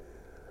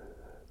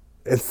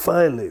 And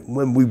finally,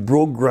 when we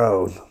broke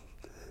ground,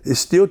 it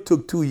still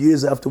took 2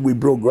 years after we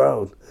broke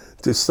ground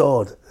to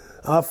start.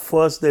 I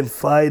fussed and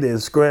fight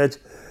and scratch.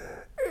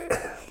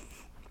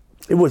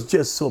 It was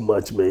just so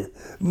much, man.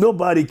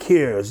 Nobody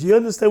cares. You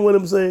understand what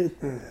I'm saying?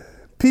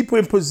 People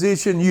in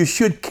position, you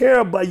should care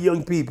about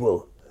young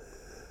people.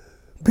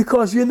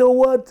 Because you know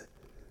what?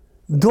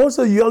 Those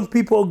are young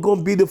people who are going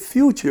to be the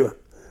future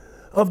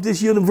of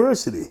this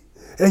university.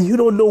 And you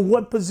don't know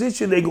what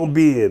position they're going to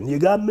be in. You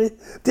got me?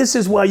 This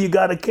is why you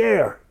got to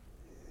care.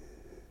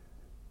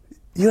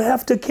 You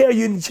have to care.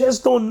 You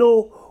just don't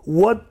know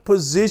what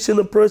position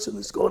a person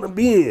is going to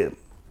be in.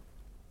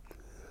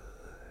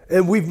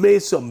 And we've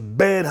made some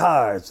bad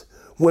hires.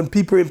 When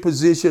people in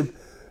position,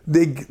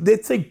 they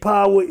think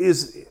power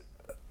is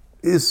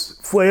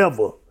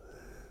forever.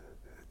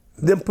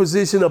 Them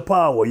position of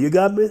power, you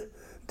got me?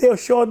 They're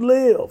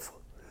short-lived.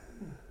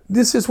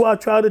 This is why I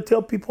try to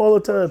tell people all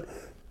the time,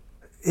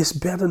 it's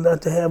better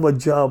not to have a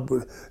job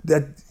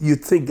that you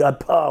think got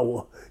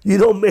power. You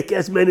don't make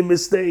as many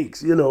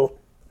mistakes,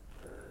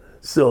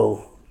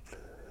 So,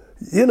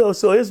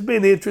 so it's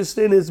been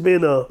interesting. It's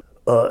been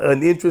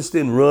an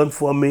interesting run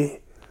for me.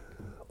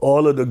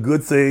 All of the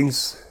good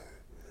things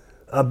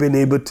I've been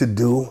able to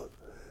do.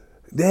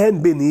 They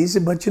hadn't been easy,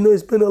 but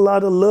it's been a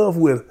lot of love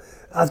with.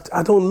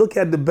 I don't look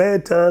at the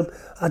bad time.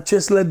 I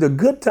just let the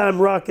good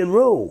time rock and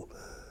roll.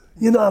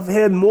 I've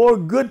had more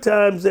good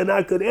times than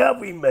I could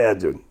ever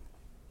imagine.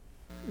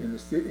 In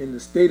the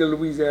state of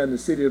Louisiana, the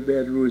city of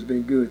Baton Rouge has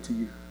been good to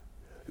you.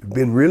 It's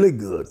been really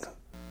good.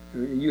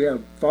 You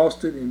have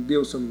fostered and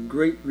built some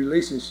great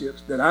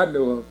relationships that I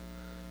know of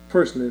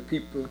personally.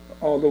 People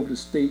all over the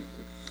state,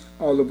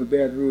 all over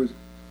Baton Rouge,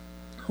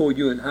 hold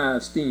you in high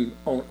esteem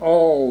in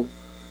all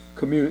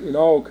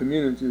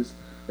communities,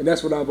 and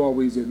that's what I've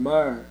always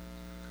admired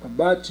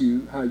about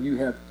you. How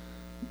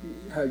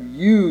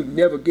you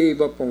never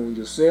gave up on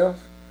yourself.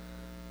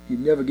 You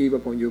never gave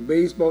up on your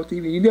baseball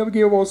team. You never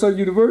gave up on Southern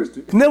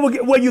University.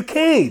 Well, you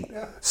can't.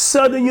 Yeah.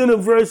 Southern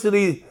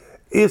University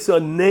is a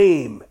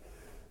name.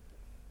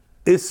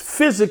 It's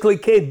physically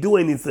can't do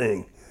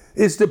anything.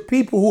 It's the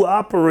people who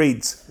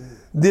operates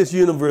this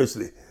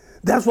university.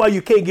 That's why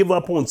you can't give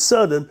up on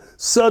Southern.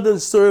 Southern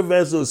serve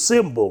as a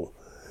symbol.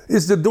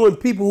 It's the doing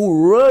people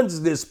who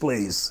runs this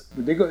place.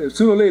 But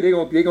sooner or later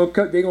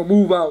they're gonna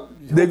move out.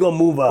 They're gonna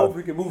move out. Hope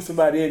we can move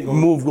somebody in. The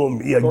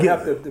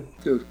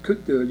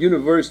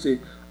university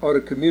or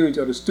the community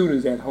or the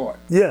students at heart.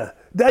 Yeah,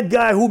 that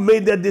guy who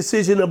made that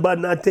decision about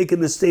not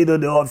taking the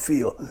state-of-the-art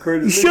field,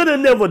 he should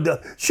have never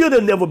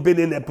been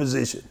in that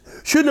position.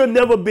 Should have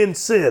never been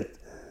sent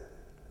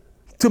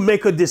to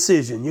make a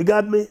decision. You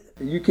got me?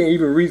 And you can't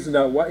even reason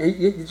out why.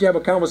 Did you have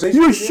a conversation?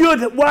 You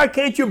should. Why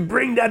can't you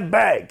bring that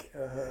back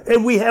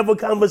and we have a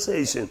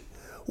conversation?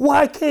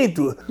 Why can't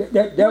you?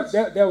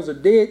 That was a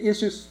dead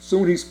issue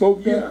soon he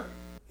spoke there?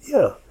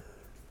 Yeah.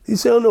 He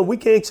said, oh, no, we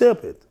can't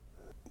accept it.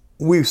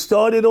 We've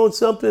started on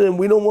something and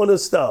we don't want to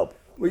stop.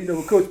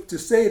 Well, Coach, to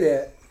say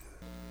that.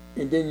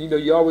 And then,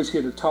 you always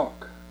hear the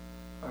talk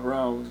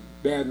around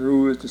Baton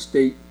Rouge, the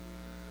state.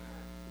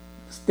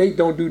 The state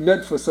don't do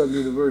nothing for Southern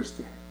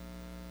University.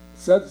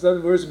 Southern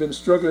University has been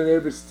struggling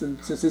ever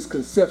since its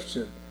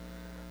conception.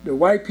 The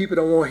white people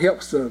don't want to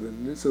help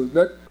Southern. So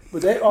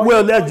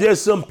that's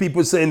just some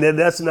people saying that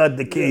that's not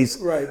the case.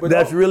 Yeah, right. But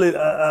that's really,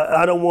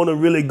 I don't want to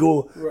really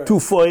go too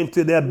far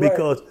into that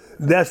because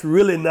that's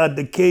really not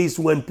the case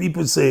when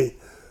people say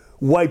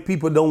white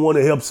people don't want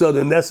to help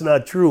Southern. That's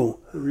not true.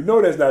 We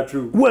know that's not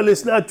true. Well,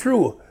 it's not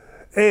true.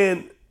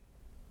 And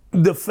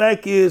the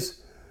fact is,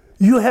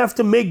 you have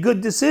to make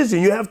good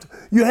decisions. You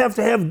have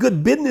to have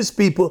good business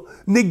people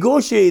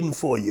negotiating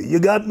for you. You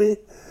got me?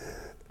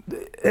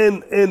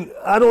 And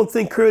I don't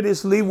think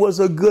Curtis Lee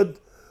was a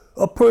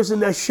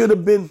person that should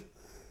have been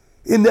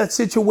in that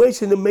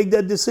situation to make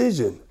that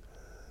decision.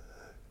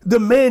 The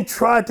man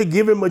tried to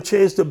give him a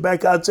chance to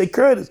back out and say,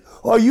 Curtis,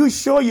 are you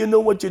sure you know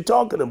what you're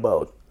talking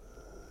about?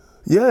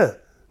 Yeah,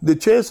 the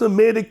chancellor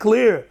made it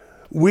clear.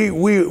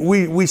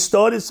 We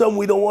started something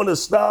we don't want to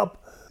stop.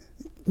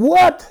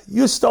 What?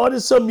 You started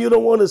something you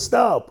don't want to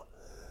stop.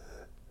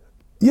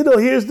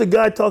 Here's the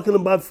guy talking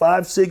about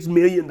 $5-6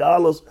 million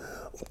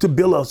to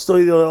build a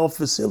state-of-the-art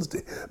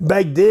facility.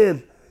 Back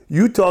then,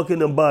 you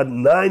talking about in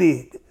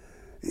the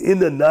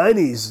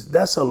 90s,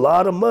 that's a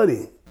lot of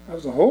money. That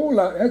was a whole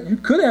lot. You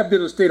could have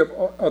built a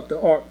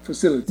state-of-the-art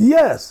facility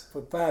Yes.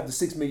 For $5 to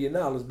 $6 million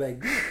back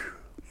then.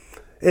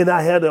 And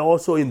I had to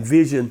also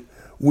envision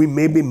we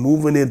may be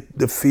moving in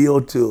the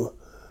field to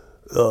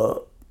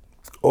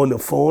on the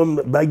farm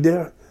back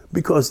there,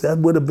 because that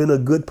would have been a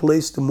good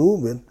place to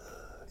move in.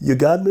 You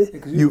got me?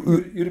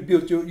 You'd have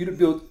built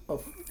a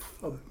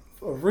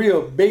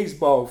real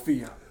baseball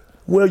field.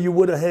 Well, you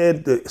would have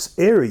had the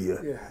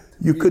area. Yeah.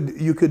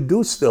 You could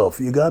do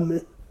stuff. You got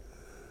me?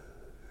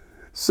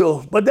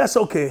 So, but that's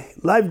okay.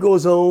 Life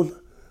goes on.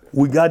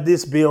 We got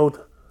this built,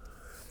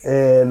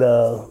 and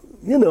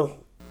you know.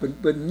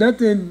 But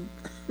nothing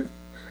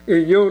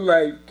in your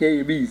life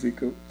came easy,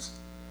 Coach.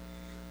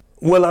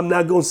 Well, I'm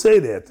not gonna say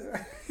that.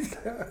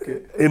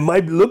 Okay. It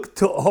might look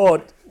too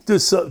hard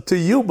to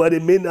you, but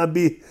it may not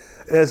be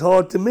as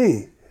hard to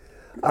me.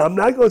 I'm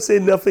not gonna say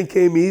nothing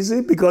came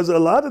easy, because a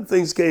lot of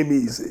things came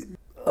easy.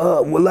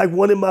 Well, like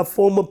one of my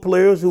former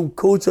players who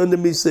coached under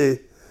me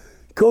said,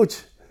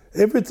 "Coach,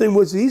 everything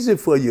was easy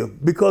for you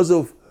because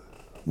of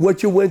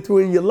what you went through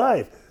in your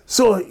life."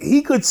 So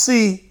he could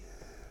see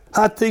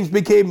how things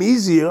became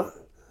easier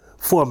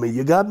for me.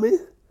 You got me?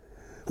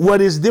 What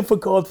is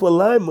difficult for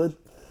Lyman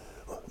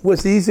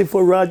was easy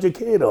for Roger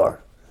Kadar,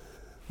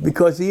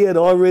 because he had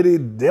already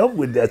dealt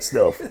with that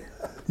stuff,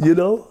 you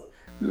know?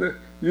 You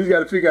just got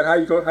to figure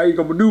out how you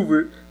gonna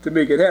maneuver it to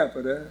make it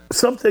happen. Huh?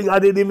 Something I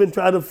didn't even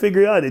try to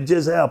figure out. It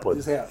just happened.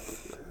 Just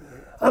happened.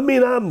 I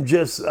mean, I'm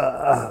just,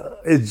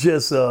 it's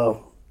just,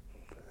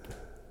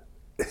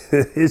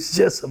 it's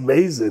just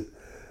amazing.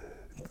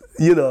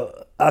 You know,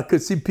 I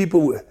could see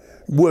people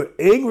were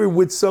angry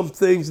with some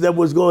things that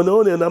was going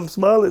on, and I'm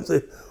smiling and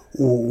say,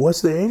 well,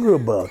 what's the anger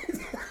about?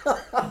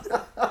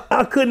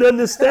 I couldn't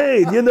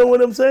understand. You know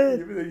what I'm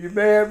saying? You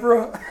mad,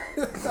 bro?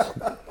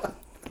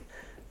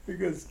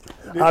 Because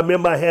I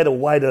remember I had a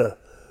white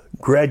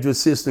graduate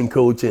assistant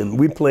coach, and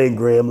we playing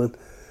Grambling,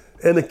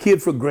 and a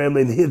kid from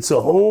Grambling hits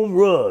a home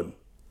run,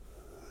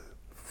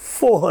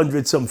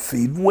 400 some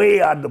feet,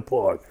 way out the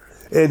park,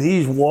 and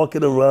he's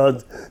walking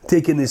around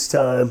taking his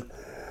time,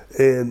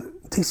 and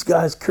this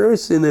guy's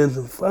cursing, and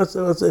I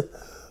said,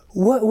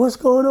 what's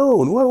going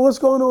on? What's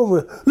going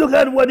on? Look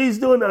at what he's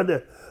doing out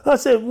there. I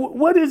said,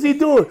 what is he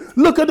doing?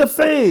 Look at the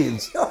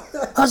fans.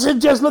 I said,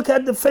 just look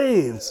at the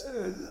fans.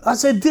 I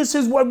said, this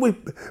is what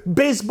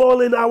baseball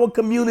in our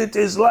community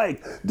is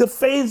like. The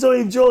fans are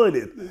enjoying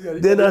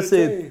it. Then I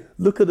said,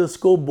 look at the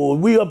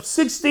scoreboard. We up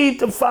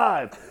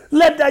 16-5.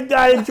 Let that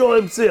guy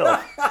enjoy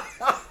himself.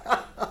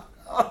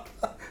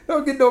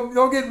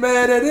 Don't get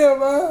mad at him,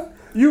 huh?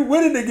 You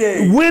winning the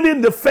game.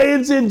 Winning, the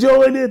fans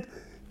enjoying it.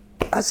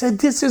 I said,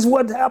 this is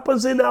what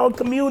happens in our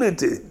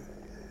community.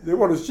 They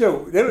want to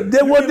show.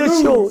 They want to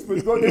show.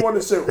 They want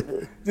to show.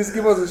 Just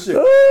give us a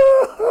show.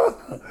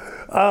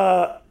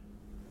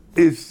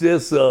 It's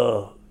just,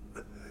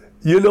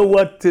 you know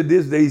what? To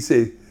this day, he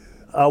said,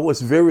 I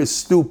was very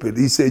stupid.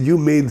 He said, you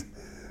made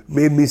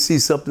me see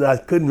something I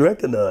couldn't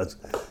recognize.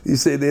 He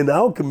said, in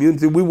our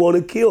community, we want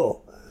to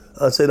kill.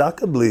 I said, I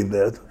could believe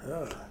that.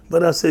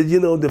 But I said, you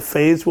know, the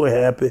fans were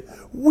happy.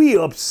 We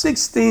up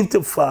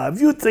 16-5.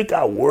 You think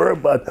I worry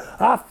about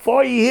how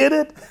far he hit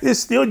it?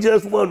 It's still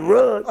just one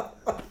run.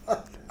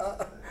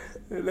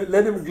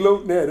 Let him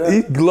gloat that. Huh?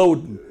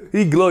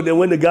 He gloating. And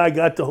when the guy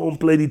got to home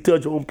plate, he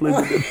touched home plate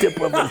with the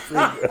tip of his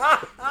finger.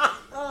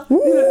 He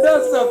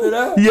done done something,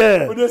 huh?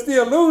 Yeah. But they're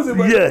still losing.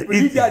 But, Yeah, but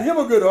he got him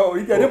a good home.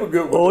 He got him a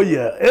good one. Oh,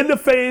 yeah. And the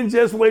fans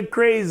just went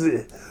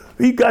crazy.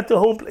 He got to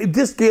home plate.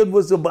 This kid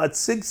was about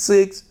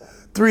 6'6",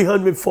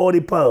 340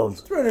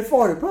 pounds.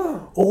 340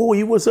 pounds. Oh,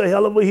 he was a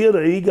hell of a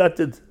hitter.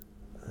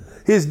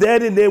 His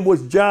daddy name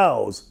was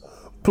Giles.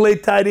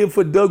 Played tight end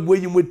for Doug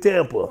Williams with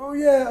Tampa. Oh,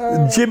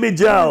 yeah. Jimmy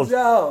Giles.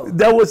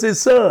 That was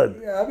his son.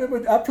 Yeah, I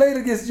remember I played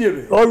against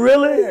Jimmy. Oh,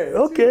 really?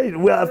 Yeah, okay.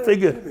 Jimmy. Well, I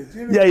figured.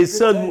 Jimmy Yeah, his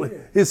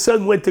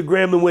son went to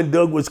Grambling when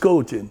Doug was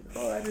coaching.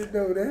 Oh, I didn't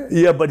know that.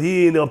 Yeah, but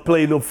he ain't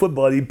played no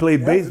football. He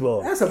played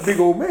baseball. That's a big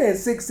old man,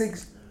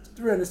 6'6",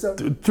 300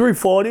 something.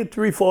 340,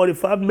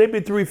 345, maybe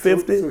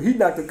 350. So he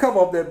knocked the cover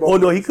off that ball. Oh,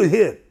 no, he could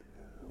hit.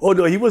 Oh,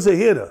 no, he was a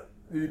hitter.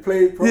 Did he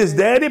play pro? His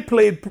daddy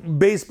played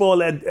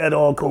baseball at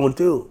Alcorn,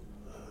 too.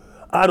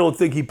 I don't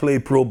think he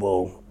played pro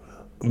ball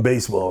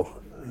baseball.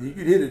 He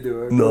could hit it,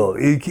 though. No,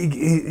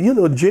 you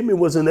know, Jimmy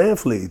was an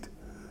athlete.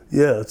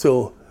 Yeah,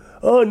 so,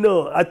 oh,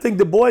 no, I think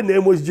the boy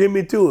name was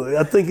Jimmy, too.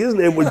 I think his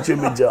name was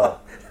Jimmy Giles.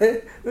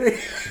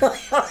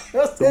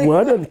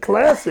 What a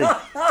classic.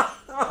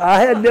 I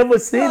had never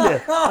seen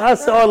that. I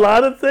saw a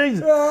lot of things,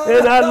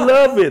 and I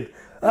love it.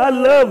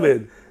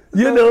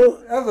 You know.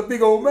 That was a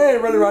big old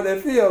man running around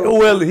that field.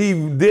 Well, he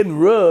didn't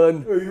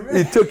run.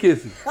 He took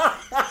his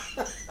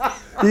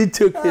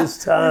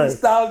time. He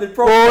styled it.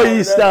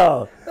 He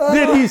styled.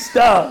 Then he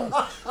styled.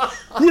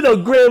 You know,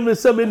 Grambling,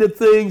 some of the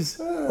things,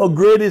 or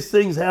greatest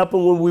things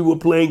happened when we were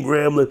playing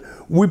Grambling.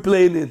 We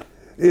played in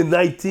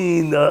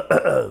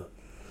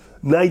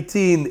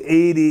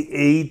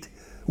 1988.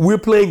 We're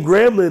playing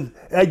Grambling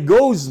at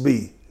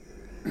Goldsby.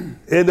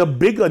 And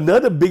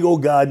another big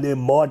old guy named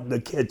Martin, the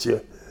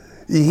catcher,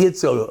 he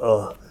hits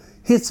a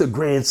hits a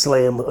grand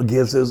slam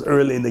against us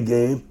early in the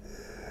game.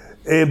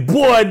 And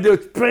boy, the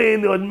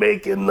train was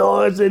making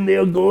noise and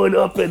they're going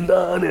up and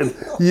down and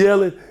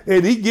yelling.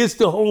 And he gets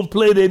to home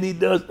plate and he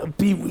does the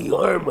Pee Wee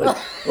Herman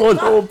on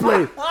home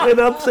plate. And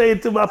I'm saying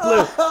to my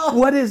player,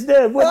 what is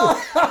that?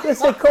 They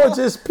said, Coach,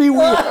 it's Pee Wee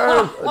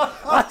Herman.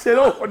 I said,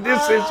 oh,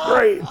 this is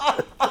great.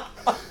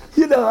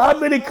 You know, how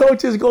many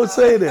coaches gonna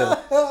say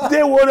that?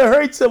 They want to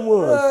hurt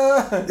someone.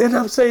 And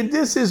I'm saying,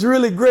 this is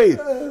really great.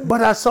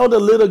 But I saw the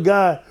little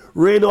guy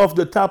ran off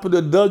the top of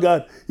the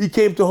dugout. He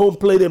came to home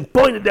plate and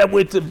pointed that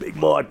way to Big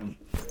Martin.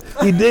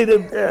 He did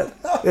him there.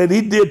 And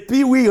he did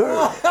Pee Wee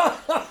Herman.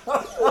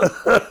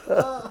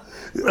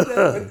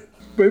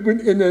 But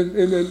in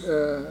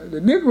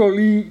the Negro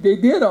League, they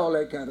did all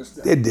that kind of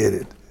stuff. They did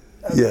it.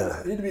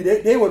 Yeah.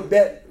 They would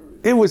bet.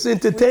 It was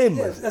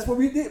entertainment. Yes, that's what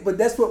we did, but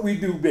that's what we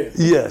do best.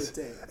 Yes.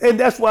 And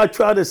that's why I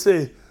try to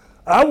say,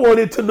 I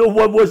wanted to know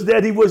what was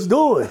that he was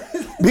doing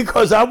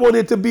because I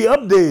wanted to be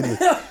updated.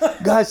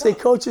 Guys say,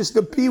 Coach, it's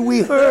the Pee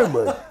Wee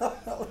Herman.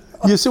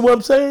 You see what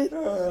I'm saying?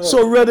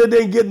 So rather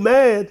than get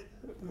mad,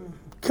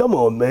 come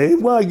on,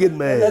 man, why get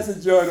mad? Let's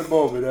enjoy the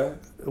moment, huh?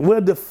 Well,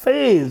 the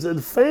fans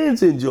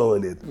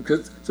enjoying it.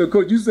 So,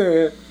 Coach, you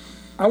saying,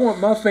 I want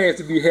my fans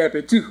to be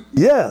happy too.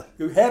 Yeah.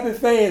 Happy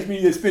fans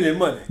mean they're spending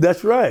money.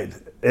 That's right.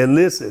 And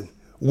listen,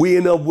 we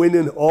end up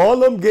winning all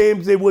them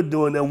games they were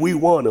doing, and we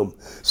won them.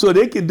 So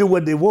they can do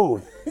what they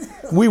want.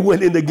 We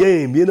win in the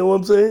game. You know what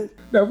I'm saying?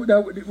 Now,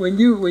 when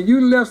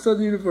you left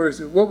Southern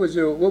University, what was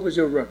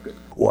your record?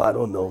 Well, I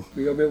don't know.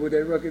 You remember what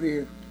that record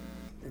is?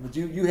 But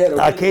you had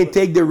I can't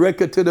take the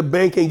record to the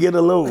bank and get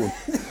a loan.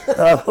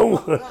 I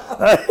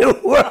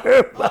don't worry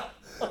about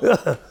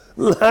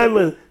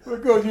Lyman.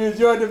 Because you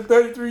enjoyed them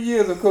 33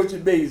 years of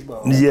coaching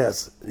baseball.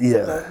 Yes,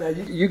 yeah. Now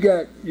you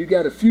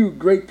got a few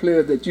great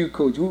players that you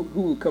coach.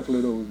 Who a couple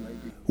of those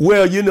might be?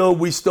 Well, you know,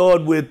 we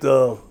started with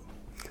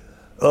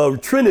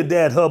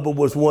Trinidad Hubbard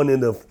was one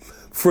of the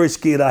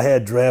first kid I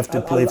had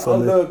drafted play for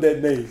me. I love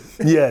that name.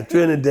 Yeah,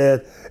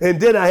 Trinidad. And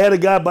then I had a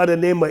guy by the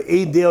name of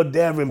Adele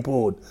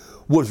Davenport,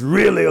 was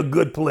really a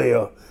good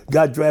player.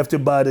 Got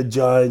drafted by the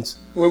Giants.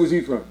 Where was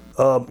he from?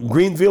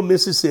 Greenville,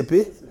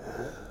 Mississippi.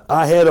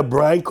 I had a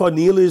Brian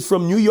Cornelius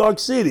from New York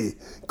City.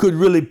 Could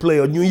really play,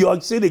 a New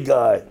York City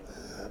guy.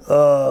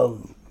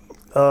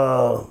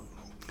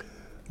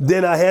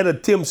 Then I had a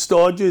Tim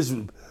Starger, his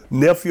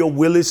nephew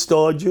Willis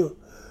Starger.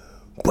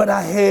 But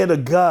I had a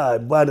guy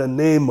by the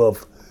name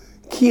of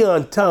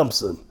Keon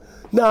Thompson.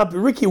 Now,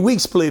 Ricky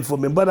Weeks played for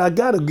me, but I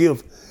got to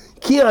give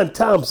Keon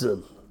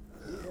Thompson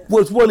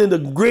was one of the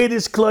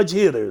greatest clutch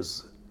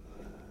hitters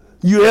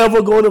you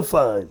ever going to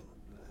find.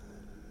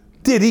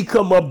 Did he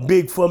come up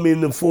big for me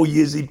in the 4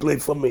 years he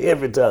played for me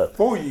every time?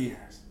 4 years.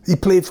 He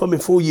played for me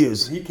 4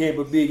 years. He came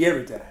up big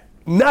every time.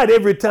 Not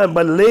every time,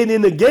 but late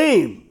in the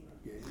game.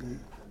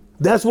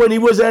 That's when he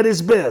was at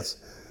his best.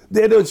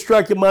 They don't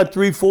strike him out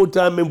 3-4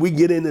 times and we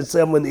get in the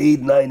 7,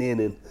 8, 9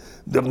 inning.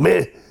 The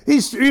man,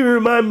 he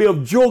remind me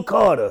of Joe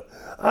Carter.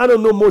 I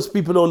don't know, most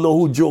people don't know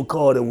who Joe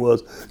Carter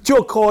was.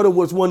 Joe Carter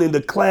was one of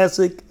the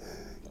classic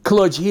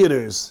clutch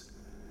hitters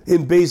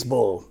in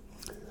baseball.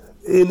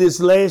 In his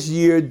last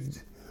year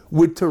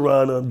with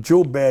Toronto,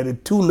 Joe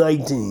batted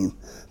 .219.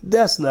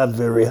 That's not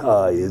very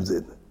high, is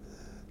it?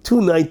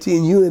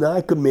 .219, you and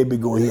I could maybe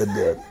go hit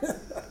that.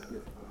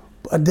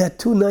 But that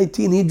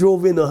 .219, he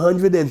drove in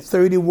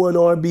 131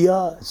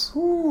 RBIs.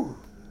 Ooh.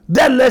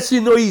 That lets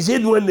you know he's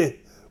hitting when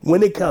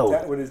they count.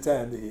 That when it's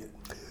time to hit.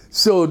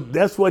 So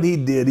that's what he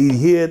did. He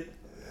hit.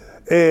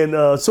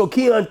 And so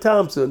Keon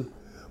Thompson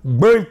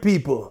burned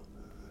people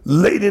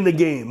late in the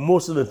game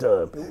most of the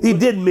time. He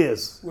did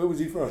miss. Where was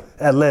he from?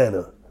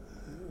 Atlanta.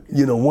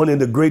 You know, one of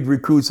the great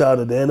recruits out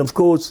of there. And of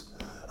course,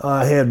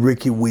 I had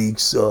Ricky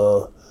Weeks,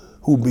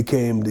 who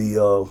became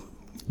the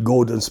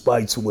Golden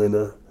Spikes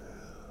winner.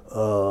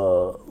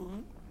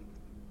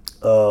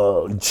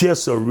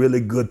 Just a really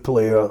good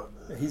player.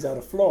 He's out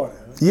of Florida.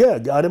 Huh? Yeah,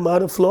 got him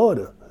out of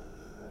Florida.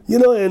 You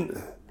know,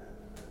 and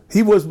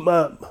he was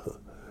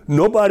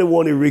nobody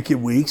wanted Ricky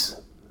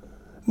Weeks.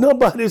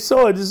 Nobody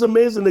saw it. It's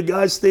amazing the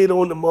guy stayed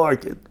on the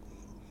market.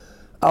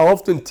 I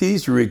often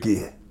tease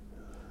Ricky.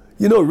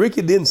 You know,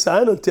 Ricky didn't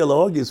sign until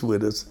August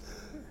with us.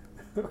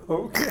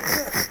 Okay.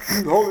 He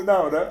was holding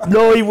out, huh?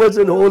 No, he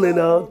wasn't holding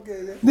out.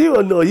 Okay.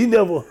 No, he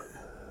never.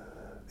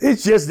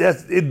 It's just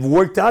that it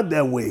worked out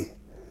that way.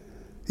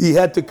 He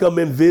had to come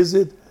and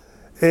visit,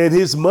 and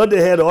his mother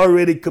had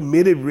already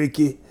committed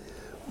Ricky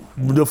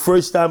the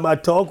first time I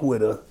talked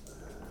with her.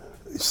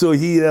 So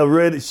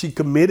she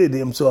committed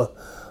him. So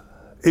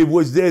it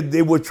was that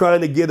they were trying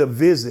to get a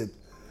visit,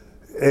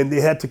 and they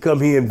had to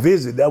come here and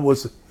visit.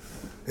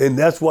 And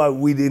that's why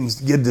we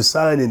didn't get the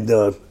signing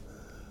done.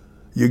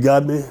 You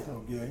got me?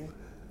 Okay.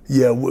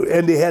 Yeah,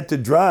 and they had to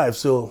drive.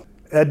 So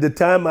at the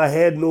time, I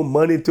had no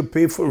money to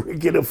pay for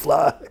Ricky to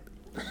fly.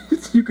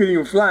 You couldn't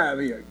even fly out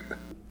here.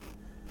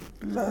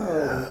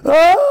 No.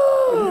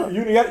 Oh!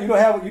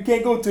 You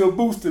can't go to a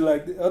booster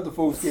like the other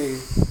folks can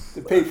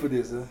to pay for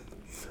this, huh?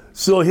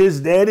 So his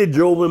daddy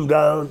drove him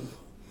down,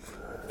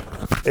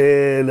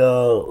 and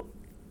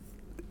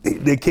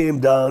they came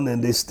down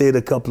and they stayed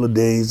a couple of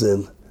days,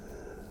 and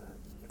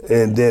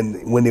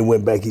then when they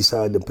went back, he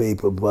signed the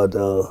paper. But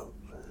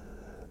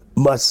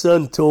my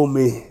son told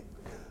me,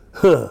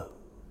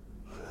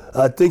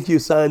 I think you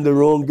signed the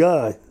wrong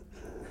guy.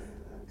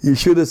 You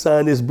should have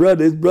signed his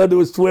brother. His brother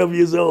was 12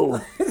 years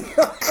old. His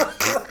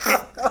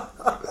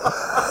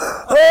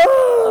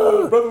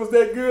brother was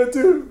that good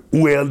too?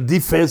 Well,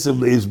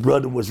 defensively, his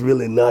brother was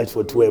really nice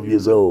for 12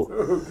 years old.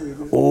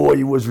 Oh,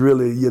 he was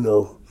really,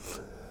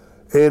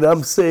 And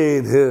I'm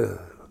saying,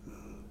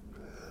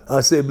 I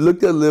said,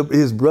 look at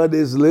his brother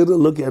is little.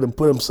 Look at him,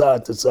 put him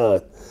side to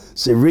side.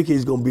 Say,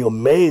 Ricky's going to be a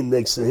man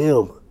next to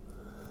him.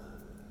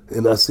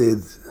 And I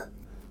said,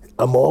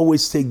 I'm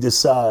always take the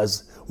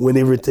size when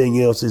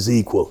everything else is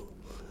equal.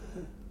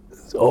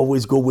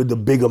 Always go with the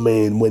bigger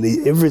man when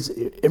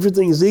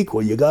everything is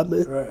equal. You got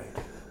me? Right.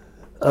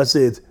 I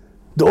said,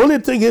 the only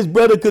thing his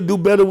brother could do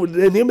better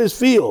than him is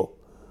field.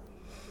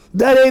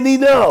 That ain't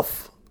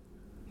enough.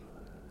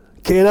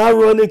 Can I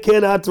run him?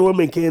 Can I throw him?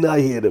 And can I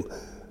hit him?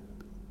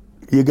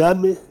 You got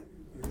me?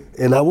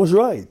 And I was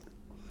right.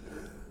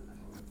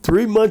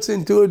 3 months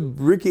into it,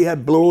 Ricky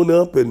had blown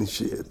up and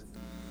shit.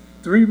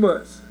 3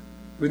 months.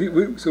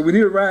 So when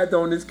he arrived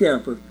on this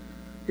campus,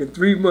 in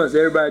 3 months,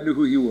 everybody knew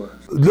who he was.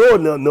 No.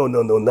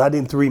 Not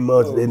in 3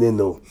 months. They didn't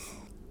know.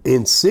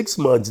 In 6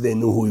 months, they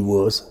knew who he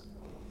was.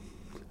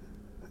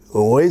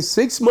 Oh, in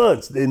 6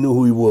 months, they knew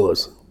who he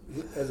was.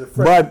 As a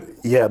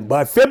freshman.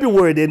 By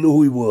February, they knew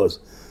who he was.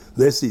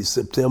 Let's see,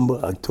 September,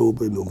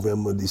 October,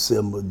 November,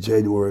 December,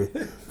 January.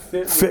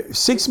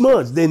 6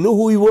 months, they knew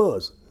who he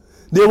was.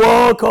 They were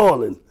all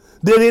calling.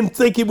 They didn't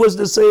think he was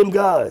the same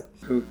guy.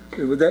 So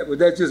was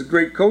that just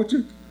great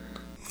coaching?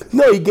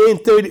 No, he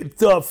gained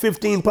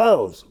 15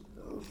 pounds.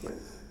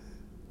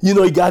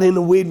 He got in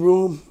the weight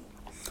room,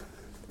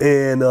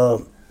 and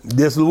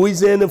this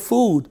Louisiana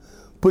food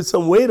put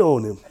some weight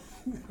on him.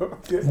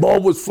 Okay. Ball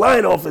was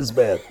flying off his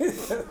bat.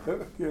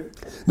 Okay.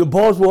 The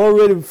balls were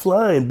already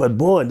flying, but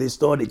boy, they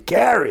started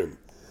carrying.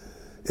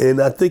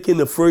 And I think in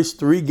the first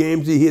 3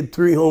 games, he hit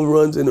 3 home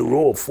runs in a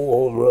row,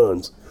 4 home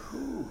runs.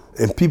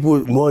 And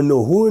people want to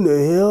know who in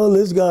the hell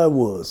this guy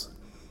was.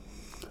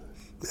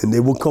 And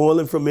they were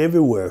calling from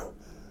everywhere,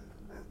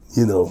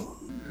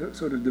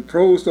 So the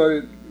pros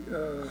started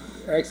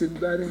asking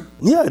about him?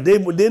 Yeah, they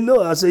didn't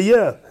know. I said,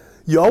 yeah.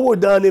 Y'all were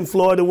down in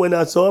Florida when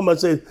I saw him. I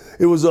said,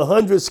 it was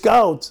 100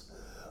 scouts.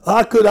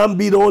 How could I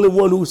be the only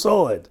one who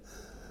saw it?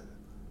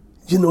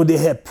 They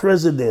had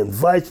presidents,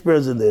 vice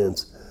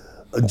presidents,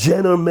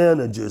 general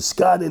managers,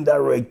 scouting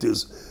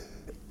directors,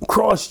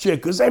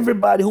 cross-checkers,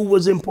 everybody who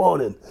was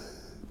important.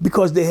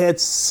 Because they had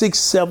 6,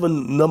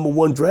 7 number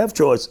 1 draft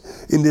choice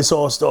in this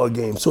All-Star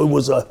game. So it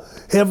was a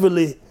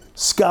heavily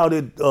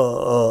scouted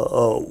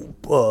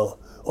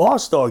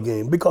All-Star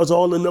game because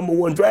all the number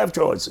 1 draft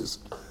choices.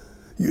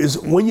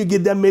 When you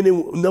get that many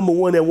number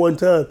 1 at one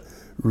time,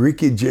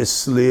 Ricky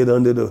just fell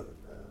under the.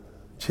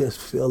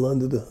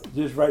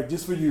 Just right,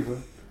 just for you, huh?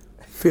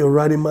 Fell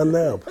right in my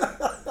lap.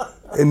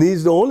 And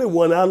he's the only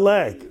one I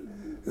like.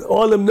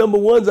 All them number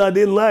 1s I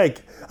didn't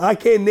like. I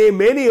can't name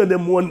any of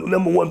them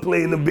number 1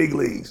 play in the big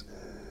leagues.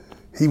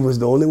 He was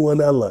the only one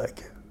I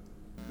like.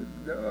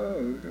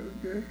 Oh,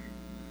 okay.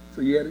 So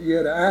you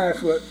had an eye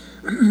for it.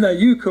 Now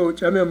you,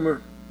 Coach, I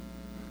remember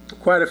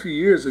quite a few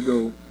years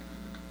ago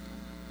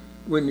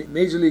when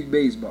Major League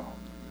Baseball,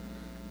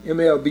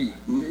 MLB,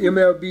 the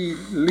MLB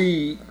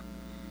league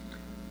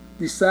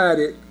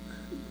decided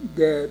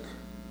that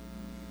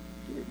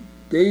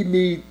they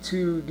need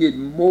to get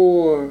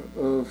more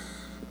of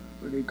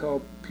what they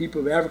call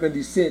people of African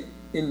descent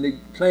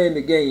playing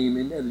the game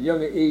and at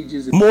younger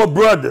ages. More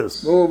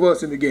brothers. More of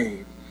us in the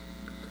game.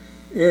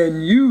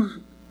 And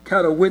you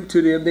kind of went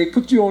to them. They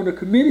put you on the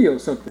committee or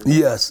something.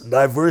 Yes,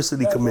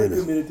 diversity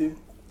committee.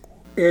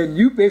 And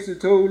you basically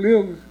told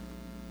them,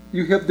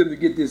 you helped them to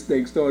get this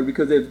thing started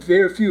because there's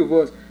very few of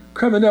us.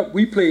 Coming up,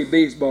 we played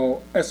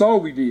baseball. That's all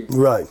we did.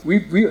 Right. We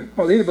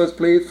hardly any of us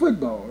played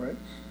football, right?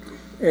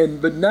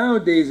 But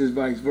nowadays it's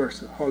vice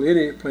versa. Hardly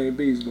any playing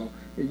baseball.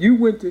 And you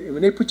went to, and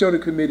when they put you on the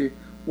committee,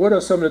 what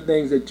are some of the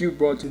things that you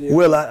brought to them?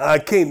 Well, I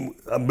came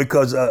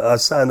because I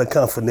signed a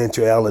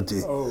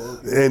confidentiality. Oh,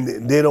 okay.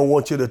 And they don't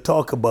want you to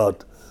talk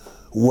about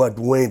what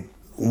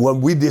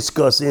we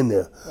discuss in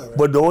there. Right.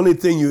 But the only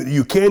thing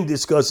you can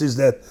discuss is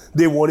that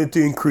they wanted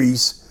to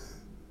increase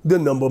the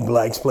number of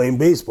blacks playing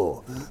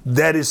baseball. Mm-hmm.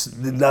 That is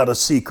not a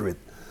secret.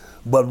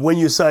 But when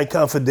you sign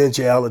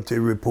confidentiality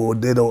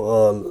report, they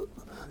don't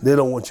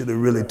want you to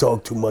really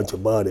talk too much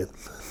about it.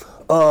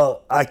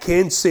 I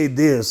can say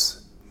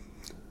this,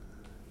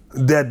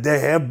 that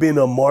there have been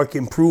a marked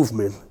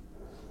improvement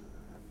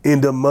in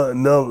the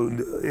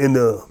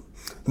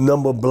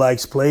number of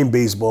blacks playing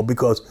baseball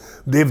because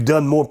they've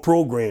done more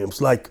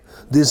programs like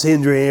this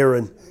Henry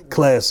Aaron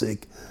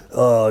Classic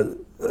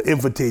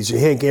invitation,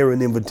 Hank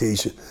Aaron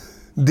invitation.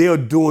 They're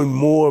doing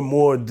more and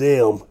more of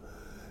them,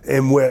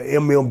 and where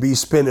MLB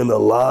spending a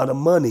lot of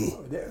money.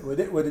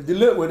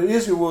 The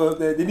issue was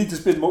that they need to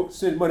spend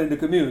money in the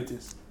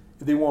communities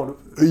if they want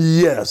to.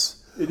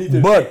 Yes, They need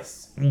to but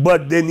invest.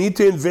 but they need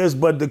to invest,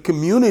 but the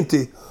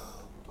community,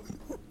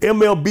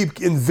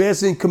 MLB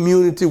invests in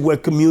community where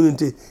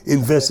community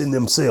invests in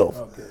themselves.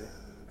 Okay.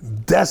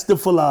 That's the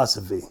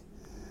philosophy.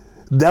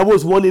 That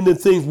was one of the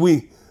things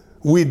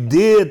we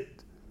did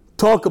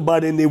talk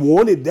about, and they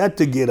wanted that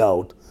to get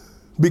out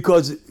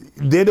because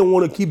they don't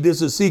want to keep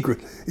this a secret.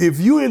 If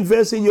you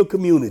invest in your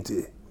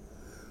community,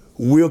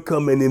 we'll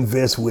come and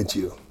invest with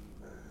you.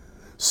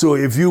 So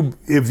if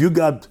you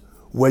got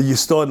where you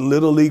start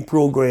Little League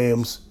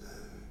programs,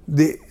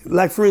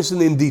 like for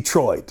instance in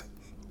Detroit,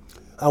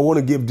 I want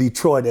to give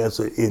Detroit as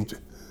an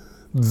interest.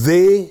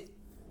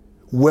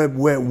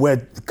 Where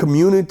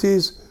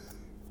communities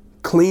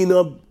clean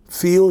up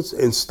fields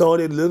and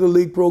started Little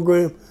League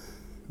program,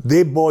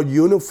 they bought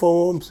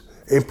uniforms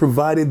and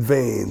provided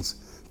vans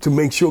to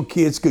make sure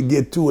kids could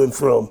get to and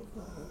from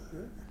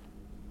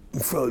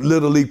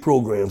Little League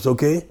programs,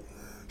 okay?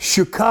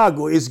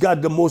 Chicago has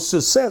got the most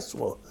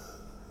successful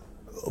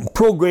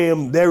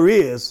program there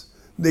is.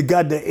 They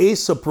got the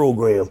ASA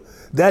program.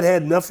 That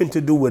had nothing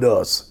to do with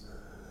us.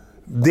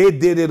 They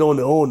did it on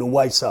their own, the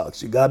White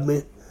Sox, you got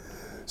me?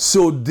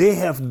 So they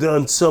have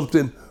done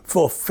something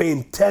for a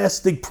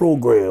fantastic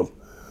program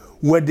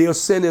where they're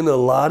sending a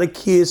lot of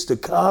kids to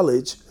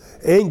college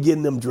and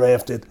getting them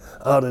drafted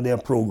out of their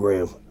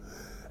program.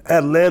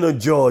 Atlanta,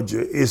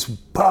 Georgia is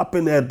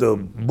popping at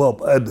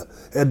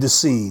the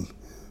scene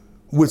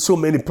with so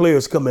many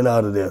players coming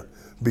out of there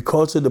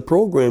because of the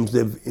programs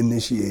they've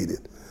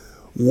initiated.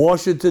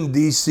 Washington,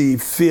 D.C.,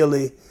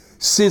 Philly,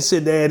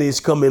 Cincinnati is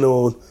coming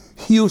on.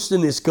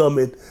 Houston is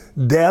coming.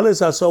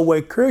 Dallas, I saw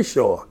where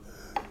Kershaw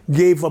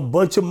gave a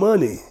bunch of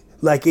money,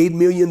 like $8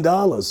 million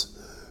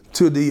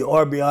to the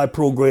RBI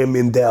program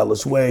in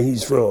Dallas, where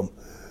he's from.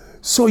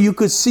 So you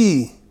could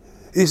see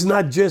it's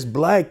not just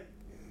black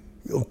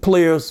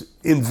players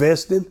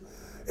investing.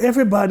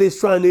 Everybody's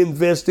trying to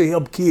invest to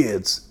help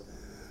kids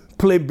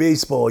play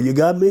baseball, you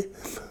got me?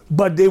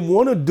 But they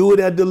want to do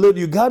it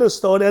you got to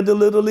start at the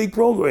Little League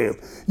program.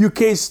 You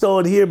can't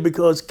start here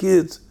because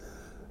kids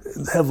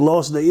have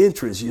lost their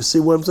interest. You see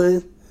what I'm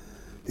saying?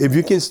 If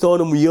you can start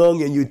them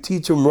young and you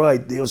teach them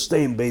right, they'll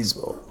stay in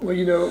baseball.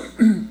 Well,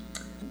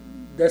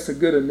 that's a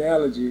good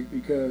analogy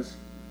because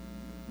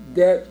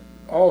that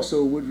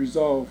also would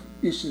resolve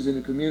issues in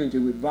the community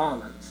with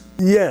violence.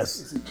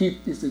 Yes.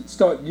 It's to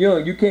start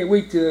young. You can't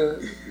wait till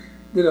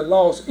they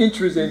lost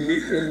interest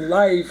in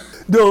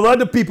life. No, a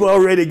lot of people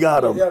already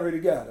got them. They already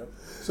got them.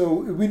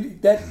 So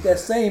that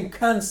same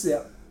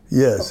concept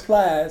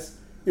applies.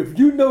 If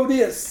you know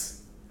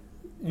this,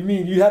 you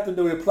mean you have to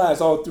know it applies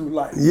all through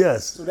life.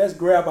 Yes. So let's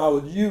grab our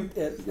youth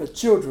as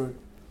children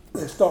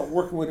and start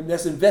working with them.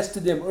 Let's invest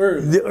in them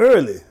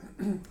early.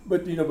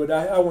 But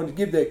I want to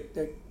give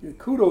that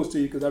kudos to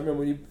you because I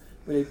remember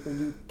when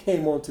you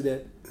came onto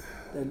that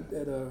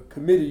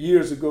committee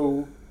years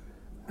ago.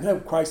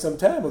 Quite some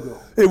time ago.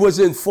 It was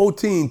in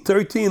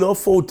 13 or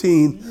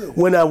 14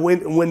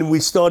 when we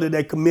started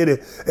that committee.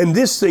 And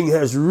this thing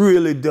has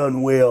really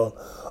done well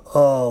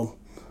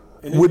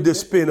with the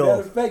spinoff.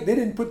 Matter of fact, they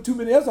didn't put too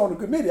many else on the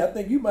committee. I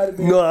think you might have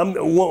been. No, I'm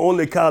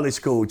only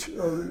college coach.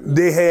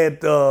 They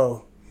had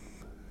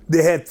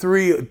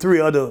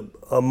three other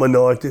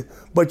minorities,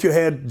 but you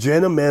had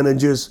general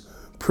managers,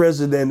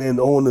 president, and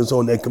owners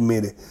on that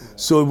committee.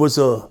 So it was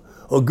a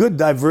good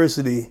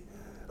diversity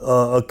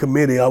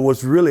committee. I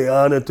was really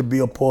honored to be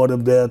a part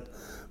of that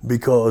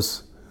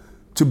because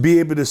to be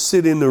able to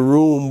sit in the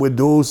room with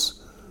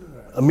those,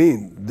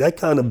 that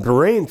kind of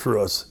brain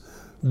trust,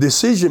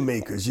 decision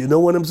makers, you know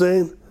what I'm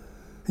saying?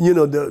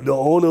 The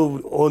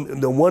owner,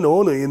 the one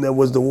owner in there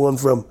was the one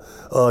from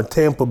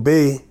Tampa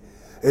Bay,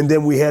 and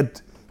then we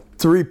had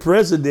 3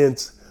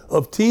 presidents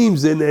of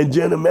teams in there and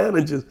general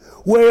managers.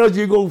 Where else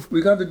you going?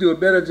 We're going to do a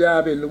better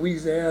job in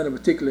Louisiana,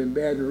 particularly in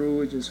Baton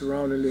Rouge and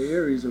surrounding the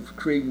areas of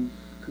creating.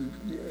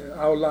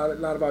 A lot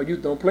of our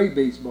youth don't play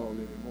baseball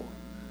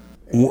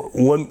anymore.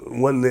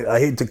 One, I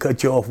hate to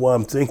cut you off while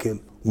I'm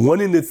thinking. One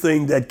of the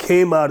things that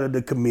came out of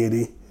the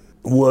committee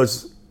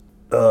was,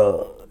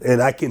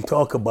 and I can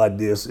talk about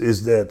this,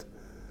 is that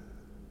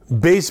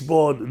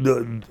baseball,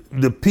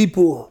 the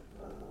people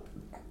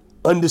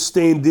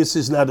understand this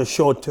is not a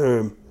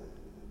short-term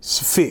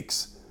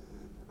fix.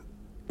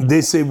 They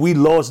say we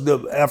lost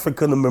the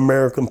African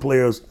American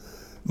players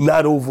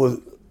not over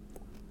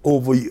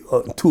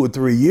 2 or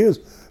 3 years.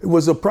 It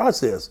was a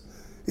process.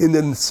 In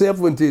the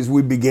 70s,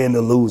 we began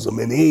to lose them.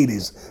 In the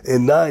 80s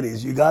and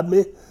 90s, you got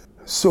me?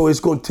 So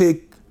it's going to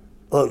take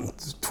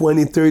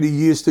 20, 30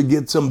 years to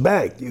get some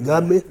back. You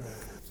got me?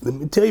 Let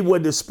me tell you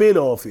what the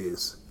spinoff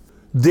is.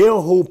 They're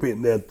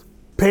hoping that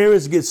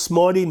parents get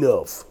smart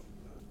enough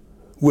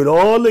with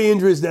all the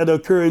injuries that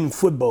occur in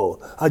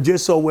football. I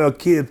just saw where a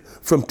kid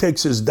from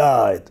Texas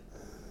died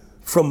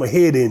from a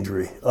head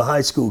injury, a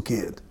high school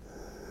kid.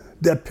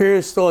 That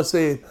parents start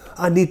saying,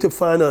 I need to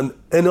find an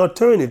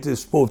alternative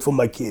sport for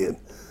my kid.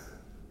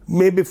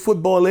 Maybe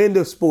football and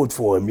the sport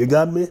for him, you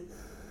got me?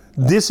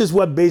 This is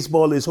what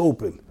baseball is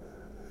hoping.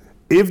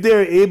 If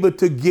they're able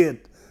to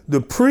get the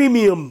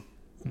premium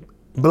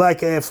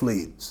black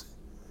athletes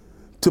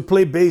to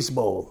play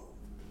baseball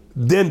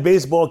then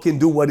baseball can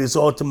do what its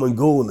ultimate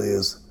goal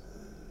is.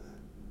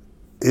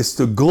 It's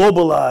to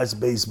globalize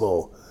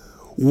baseball.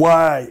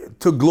 Why?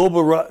 To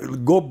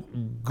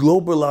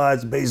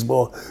globalize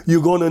baseball,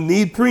 you're going to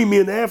need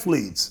premium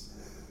athletes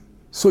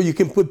so you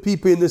can put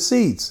people in the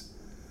seats.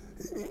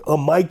 A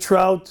Mike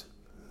Trout,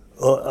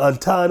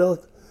 Antana,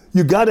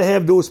 you got to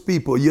have those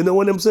people. You know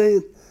what I'm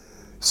saying?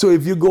 So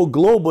if you go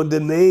global, the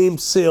name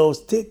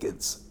sells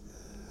tickets.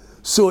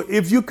 So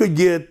if you could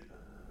get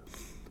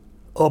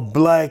a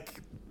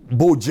black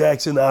Bo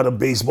Jackson out of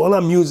baseball,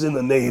 I'm using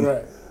the name.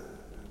 Right.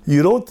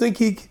 You don't think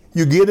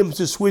you get him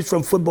to switch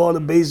from football to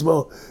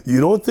baseball? You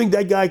don't think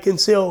that guy can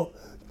sell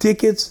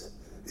tickets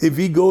if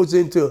he goes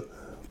into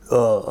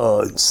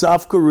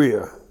South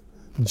Korea,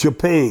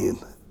 Japan,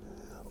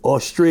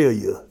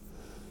 Australia,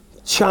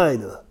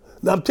 China?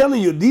 Now I'm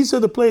telling you, these are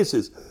the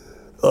places.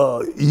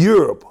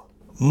 Europe,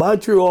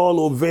 Montreal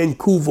or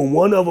Vancouver,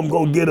 one of them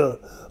gonna get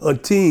a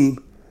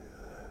team,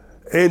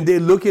 and they're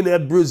looking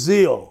at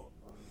Brazil.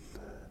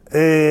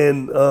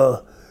 And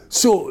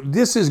so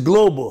this is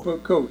global.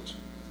 But Coach,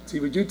 see,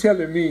 what you're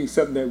telling me is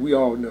something that we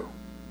all know,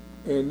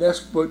 and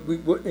that's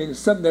and it's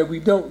something that we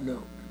don't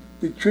know.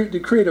 To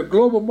create a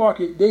global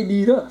market, they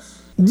need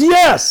us.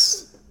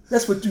 Yes.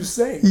 That's what you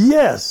say.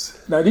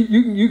 Yes. Now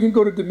you can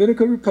go to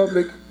Dominican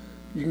Republic,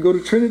 you can go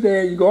to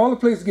Trinidad, you can go all the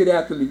places to get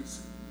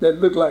athletes that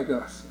look like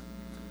us,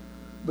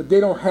 but they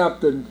don't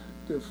have the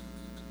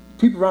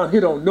people around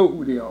here don't know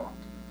who they are.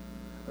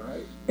 All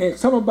right, and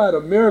something about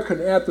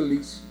American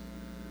athletes.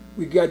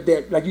 We got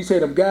that, like you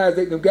said, them guys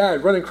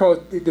running across,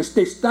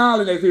 they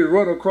styling as they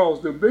run across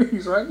the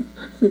base, right?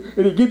 And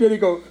they get there, they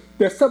go,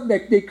 there's something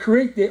that they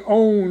create their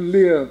own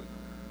little,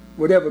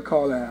 whatever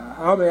call it,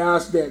 how many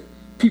hours that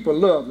people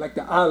love, like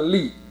the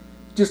Ali,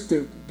 just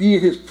to be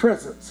in his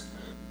presence.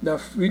 Now,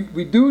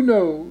 we do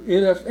know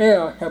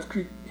NFL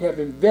have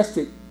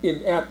invested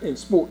in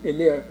sport, in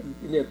their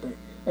thing.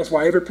 That's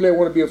why every player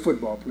want to be a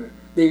football player.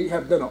 They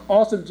have done an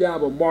awesome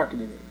job of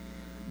marketing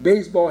it.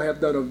 Baseball have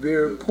done a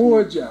very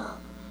poor job.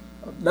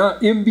 Now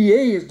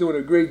NBA is doing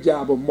a great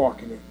job of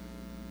marketing.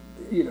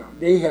 You know,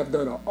 they have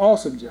done an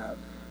awesome job.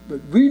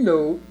 But we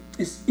know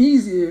it's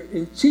easier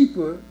and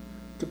cheaper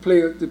to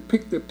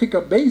pick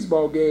up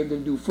baseball games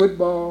than do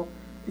football,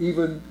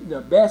 even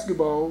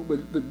basketball.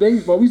 But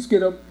baseball, we just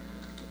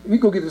we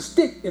go get a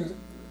stick and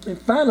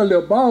find a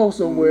little ball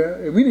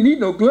somewhere. And we didn't need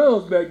no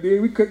gloves back then.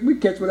 We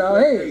catch with our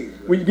hands.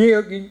 When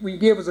you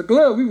gave us a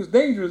glove, we was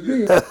dangerous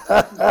then.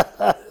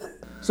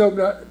 So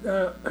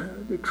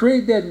to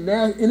create that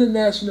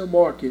international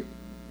market,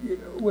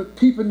 what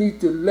people need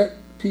to let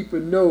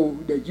people know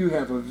that you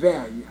have a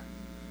value,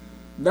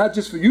 not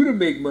just for you to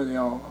make money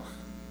off,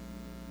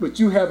 but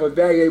you have a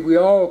value that we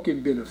all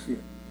can benefit.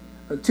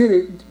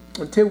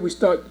 Until we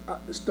start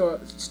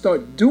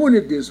doing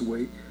it this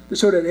way, to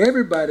show that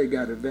everybody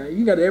got a value.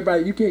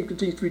 You can't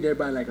continue treating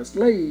everybody like a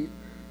slave,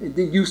 and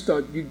then you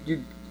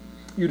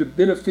the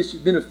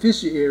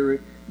beneficiary.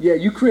 Yeah,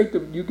 you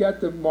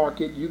got the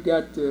market, you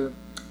got the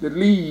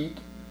league,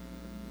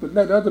 but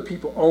let other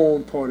people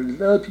own part of it.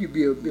 Let other people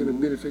be a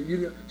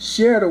benefit.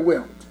 Share the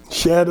wealth.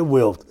 Share the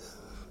wealth.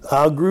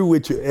 I agree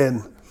with you,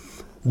 and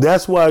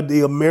that's why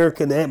the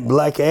American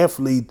black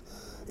athlete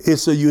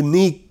is a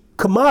unique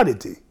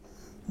commodity.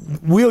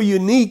 We're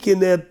unique in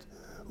that,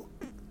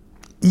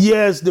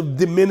 yes, the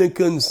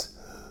Dominicans,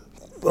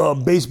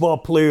 baseball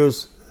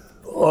players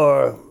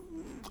are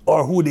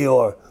who they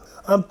are.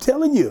 I'm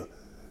telling you,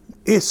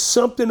 it's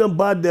something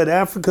about that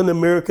African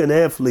American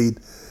athlete.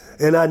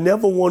 And I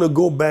never want to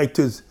go back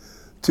to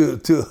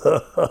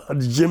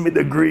Jimmy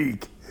the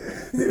Greek.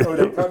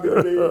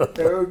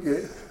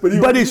 Okay.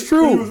 But it's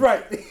true. He was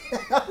right.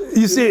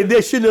 You see,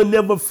 they should have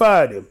never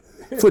fired him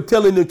for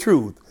telling the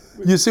truth.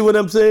 You see what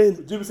I'm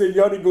saying? Jimmy said,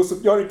 y'all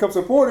didn't come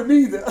support him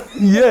either.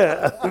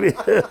 Yeah.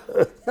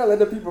 Y'all let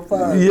the people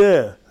fire him.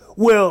 Yeah.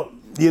 Well,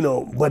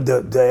 but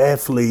the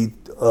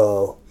athlete,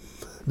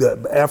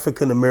 the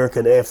African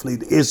American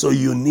athlete is a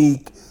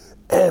unique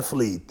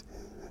athlete.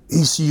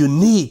 He's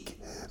unique.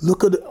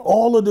 Look at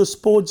all of the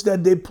sports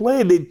that they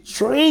play. They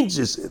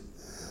changes it.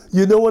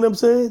 You know what I'm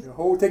saying?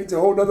 Take it to a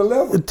whole other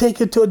level.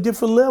 Take it to a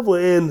different level.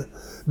 And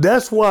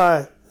that's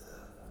why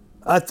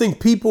I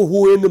think people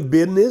who are in the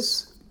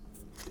business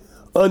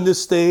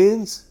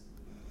understands.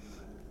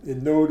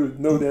 And know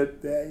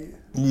that value.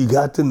 You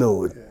got to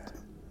know it. Yeah.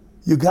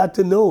 You got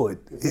to know it.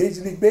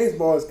 Major League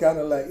Baseball is kind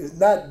of like, it's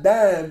not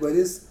dying, but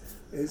it's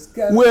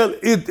kind of... Well,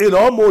 it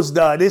almost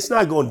died. It's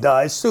not going to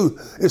die.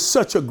 It's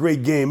such a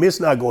great game.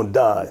 It's not going to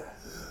die.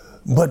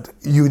 But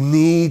you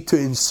need to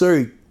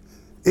interject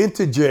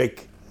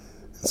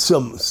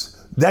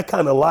that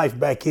kind of life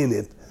back in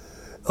it,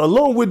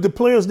 along with the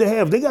players they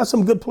have. They got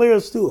some good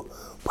players too,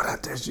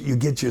 but you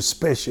get your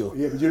special.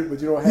 Yeah, but you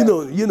don't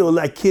have.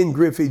 Like Ken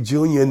Griffey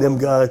Jr. and them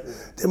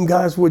guys. Them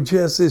guys were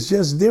it's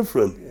just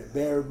different. Yeah,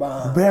 Barry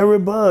Bonds. Barry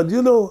Bonds.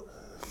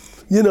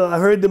 I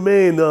heard the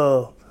man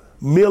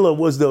Miller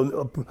was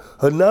the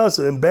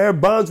announcer, and Barry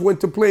Bonds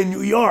went to play in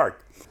New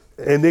York,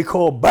 and they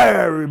called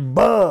Barry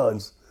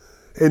Bonds.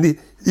 And he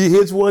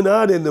hits one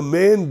out, and the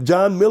man,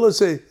 John Miller,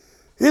 say,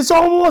 It's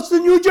almost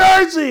in New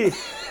Jersey.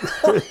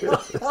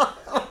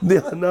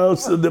 The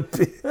announcer,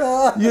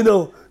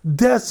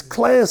 that's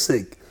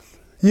classic.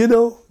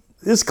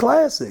 It's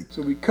classic.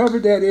 So we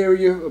covered that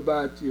area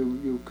about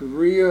your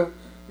career.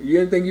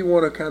 Anything you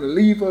want to kind of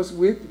leave us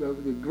with?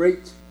 The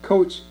great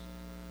coach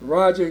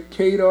Roger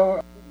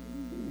Cador.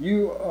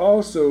 You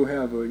also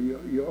have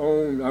your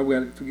own. I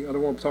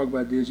don't want to talk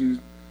about this. You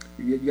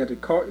got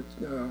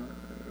the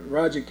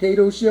Roger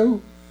Cador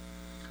show.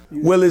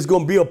 Well, it's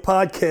going to be a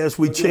podcast.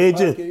 We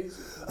changing.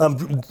 I'm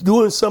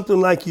doing something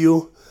like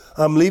you.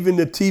 I'm leaving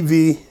the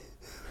TV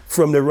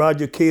from the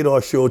Roger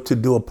Cador show to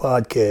do a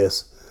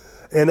podcast.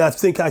 And I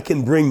think I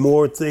can bring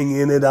more thing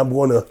in it. I'm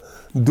going to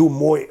do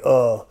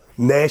more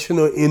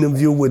national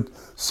interview with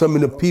some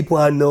of the people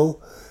I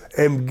know,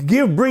 and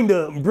bring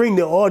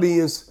the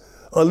audience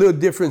a little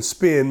different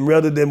spin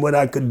rather than what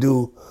I could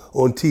do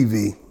on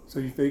TV. So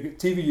you figure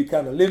TV, you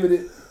kind of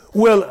limited?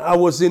 Well, I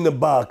was in the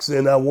box,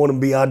 and I want to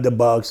be out the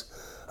box.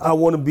 I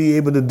want to be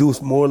able to do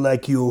more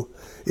like you.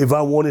 If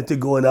I wanted to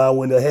go an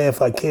hour and a half,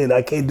 I can.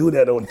 I can't do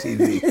that on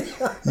TV.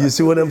 You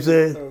see what I'm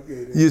saying?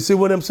 Okay, you see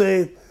what I'm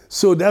saying?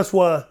 So that's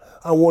why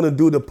I want to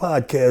do the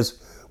podcast.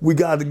 We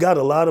got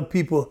a lot of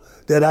people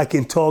that I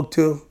can talk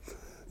to.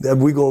 That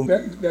we going.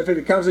 That's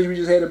the conversation we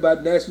just had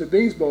about National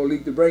Baseball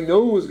League, to bring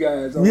those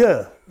guys on.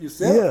 Yeah.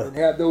 Yourself and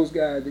have those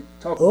guys that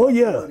talk about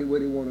where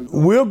they want to go.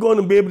 We're going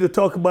to be able to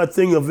talk about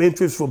things of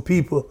interest for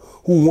people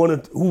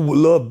who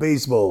love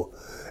baseball.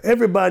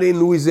 Everybody in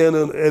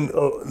Louisiana and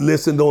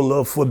don't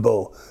love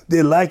football.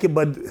 They like it,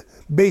 but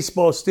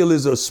baseball still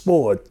is a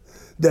sport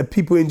that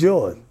people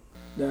enjoy.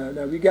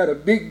 Now we got a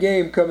big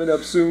game coming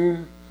up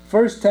soon.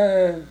 First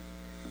time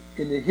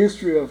in the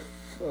history of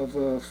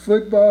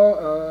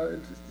football,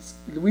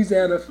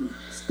 Louisiana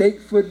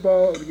state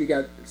football. You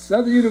got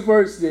Southern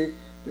University,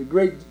 the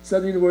great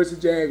Southern University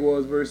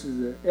Jaguars versus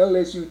the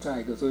LSU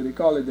Tigers. So they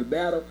call it the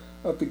Battle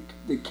of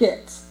the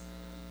Cats.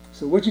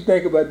 So what you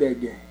think about that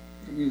game?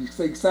 You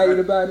excited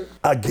about it?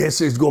 I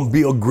guess it's going to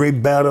be a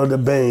great battle of the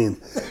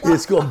band.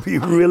 It's going to be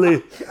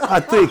really,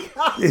 I think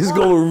it's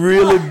going to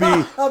really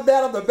be. A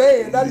battle of the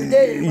band, not the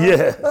game.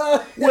 Yeah.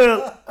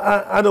 Well,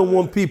 I don't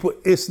want people,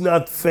 it's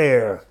not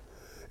fair.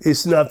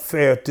 It's not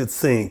fair to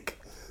think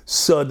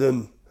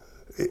Southern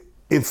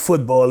in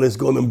football is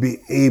going to be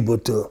able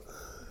to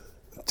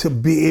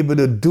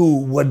do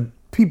what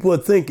people are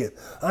thinking.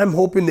 I'm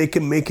hoping they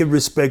can make it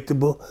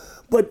respectable.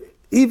 But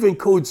even,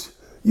 Coach,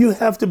 you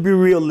have to be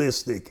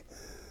realistic.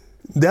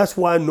 That's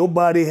why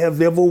nobody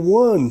have ever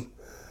won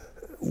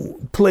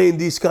playing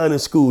these kind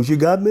of schools. You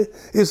got me?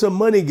 It's a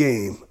money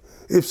game.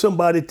 If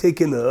somebody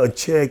taking a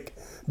check,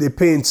 they're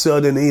paying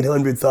Southern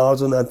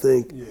 $800,000, I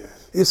think. Yeah.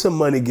 It's a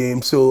money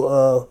game.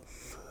 So,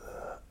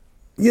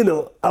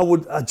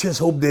 I just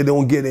hope they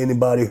don't get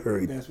anybody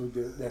hurt.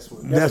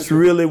 That's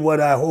really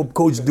what I hope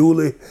Coach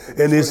Dooley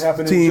and his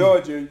team in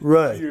Georgia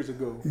years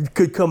ago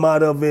could come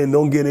out of it and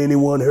don't get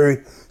anyone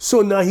hurt.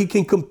 So now he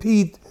can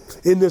compete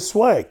in the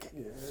SWAC.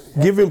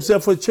 Give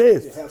himself a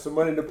chance. Have some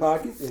money in the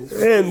pocket.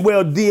 And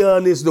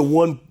Deion is the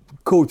one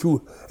coach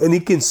and he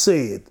can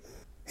say it.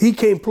 He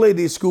can't play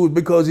these schools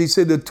because he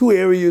said the two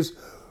areas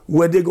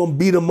where they're going to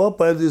beat them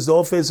up is the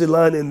offensive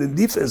line and the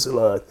defensive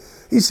line.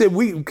 He said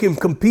we can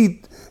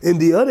compete in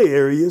the other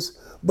areas,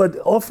 but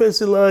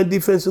offensive line,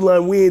 defensive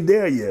line, we ain't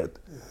there yet.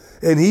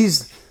 And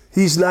he's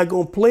not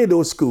going to play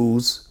those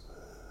schools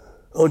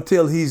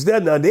until he's there.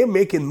 Now, they're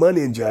making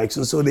money in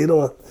Jackson, so they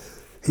don't.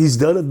 He's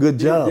done a good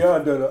job.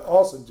 Deion done an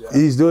awesome job.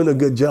 He's doing a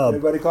good job.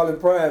 Everybody call him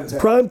prime time.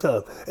 Prime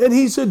time. And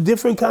he's a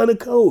different kind of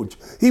coach.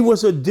 He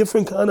was a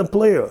different kind of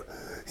player.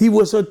 He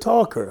was a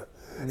talker.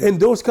 Mm-hmm. And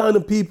those kind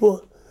of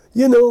people,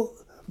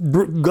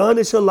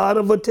 garnish a lot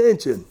of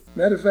attention.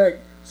 Matter of fact,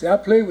 I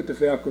played with the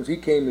Falcons. He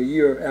came a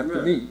year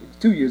after me,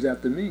 2 years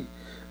after me,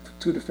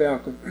 to the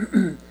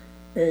Falcons.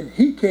 And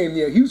he came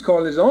there. He was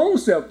calling his own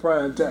self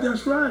prime time.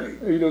 That's right.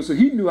 So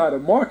he knew how to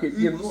market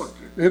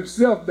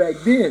himself back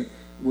then.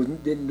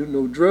 Didn't do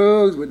no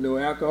drugs, with no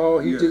alcohol.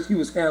 He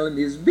was handling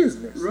his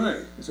business.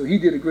 Right. So he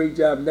did a great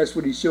job, and that's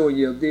what he's showing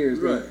you up there.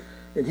 Right.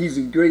 And he's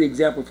a great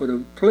example for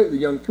the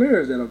young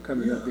players that are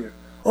coming up there.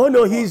 Oh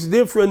no, he's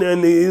different,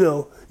 and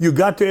you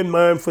got to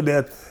admire him for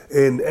that.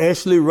 And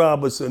Ashley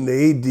Robertson,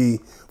 the AD,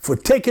 for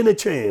taking a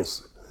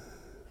chance.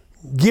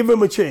 Give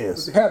him a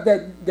chance. To have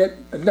that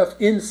enough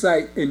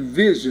insight and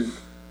vision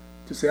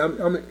to say, I'm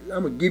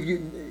gonna give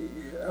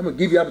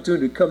you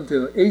opportunity to come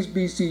to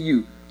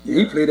HBCU. Yeah.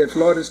 He played at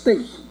Florida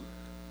State,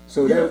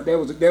 so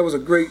that was a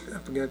great. I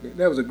forgot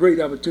that was a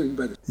great opportunity,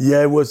 brother.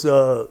 Yeah, it was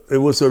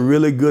a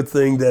really good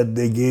thing that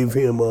they gave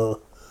him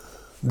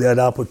that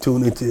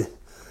opportunity,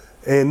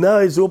 and now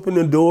he's opened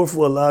the door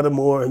for a lot of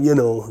more.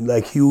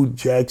 Like Hugh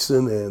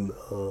Jackson and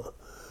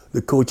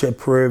the coach at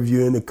Prairie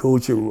View and the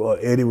coach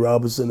Eddie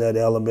Robinson at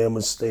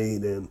Alabama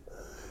State and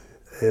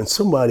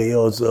somebody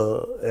else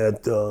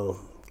at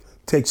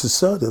Texas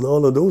Southern.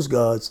 All of those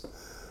guys,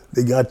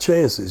 they got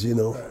chances.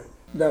 Right.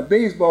 Now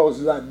baseball is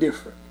a lot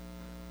different.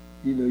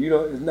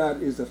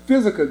 It's a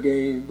physical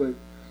game, but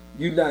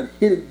you're not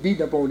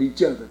beating up on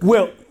each other.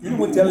 Well,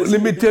 wouldn't tell us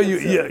let me to tell do you,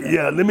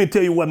 it. let me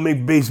tell you what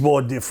makes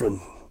baseball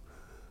different.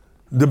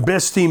 The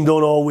best team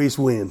don't always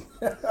win.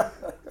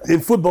 In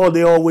football,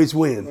 they always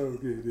win.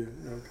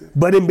 Okay.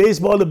 But in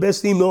baseball, the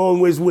best team don't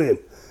always win.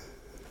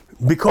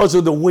 Because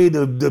of the way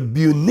the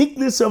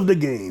uniqueness of the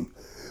game.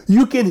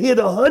 You can hit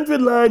a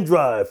 100-line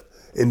drive,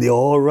 and they're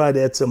all right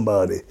at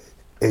somebody,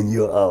 and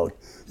you're out.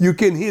 You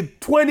can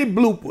hit 20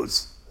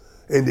 bloopers,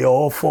 and they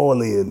all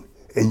fall in,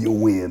 and you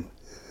win.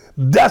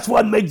 That's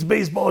what makes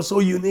baseball so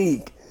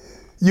unique.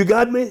 You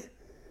got me?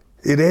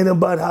 It ain't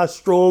about how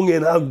strong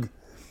and how.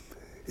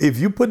 If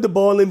you put the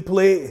ball in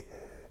play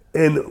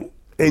and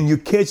you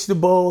catch the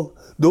ball,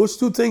 those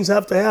two things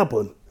have to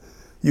happen.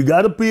 You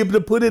got to be able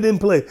to put it in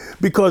play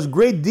because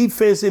great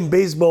defense in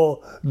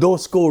baseball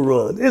don't score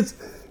runs.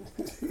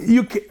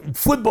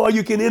 Football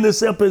you can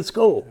intercept and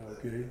score.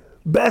 Okay.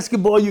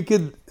 Basketball you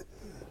can't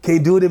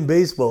do it in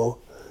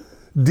baseball.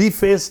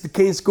 Defense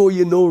can't score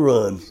you no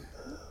runs.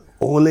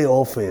 Only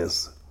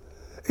offense.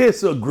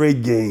 It's a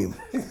great game.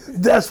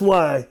 That's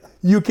why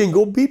you can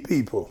go beat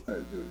people.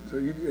 So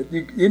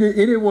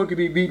anyone can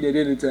be beaten at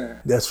any time.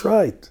 That's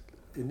right.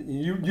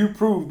 And you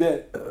proved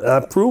that.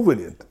 I've proven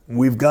it.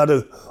 We've got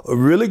a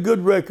really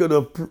good record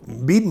of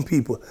beating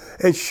people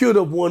and should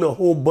have won a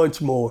whole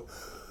bunch more.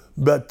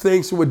 But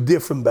things were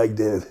different back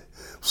then.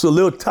 So a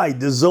little tight.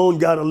 The zone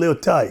got a little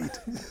tight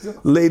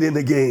late in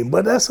the game.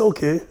 But that's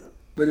okay.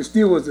 But it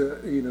still was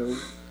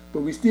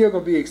but we still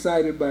going to be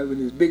excited by when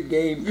this big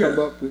game come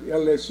up with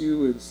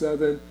LSU and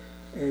Southern.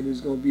 And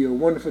it's going to be a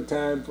wonderful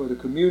time for the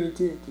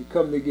community to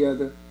come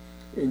together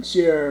and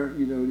share,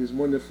 this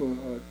wonderful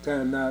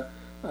time. Now,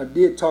 I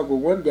did talk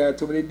with one guy,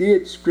 told me they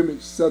did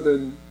scrimmage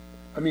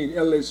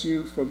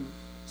LSU from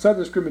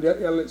Southern scrimmage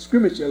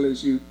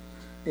LSU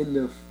in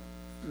the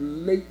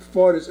late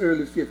 40s,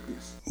 early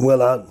 50s.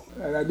 Well,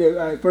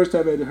 I first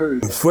time I had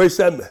heard that. First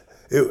time,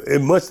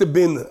 it must have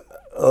been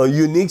a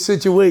unique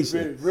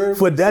situation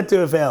for that to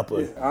have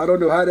happened. Yeah, I don't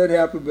know how that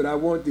happened, but I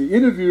wanted to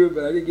interview him,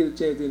 but I didn't get a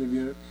chance to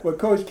interview him. Well,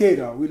 Coach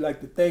Kadar, we'd like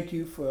to thank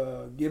you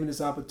for giving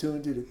us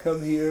opportunity to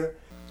come here.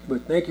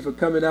 But thank you for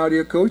coming out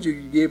here, Coach.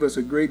 You gave us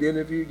a great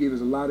interview. You gave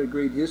us a lot of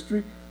great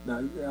history. Now,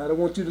 I don't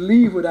want you to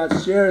leave without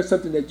sharing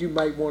something that you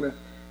might want to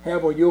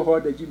have on your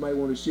heart that you might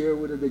want to share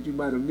with us that you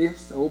might have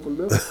missed or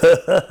overlooked.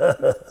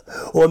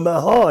 On my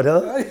heart,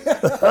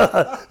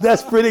 huh?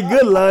 That's pretty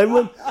good,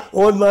 Lyman.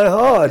 On my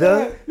heart,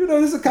 huh?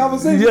 This is a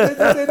conversation.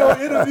 This ain't no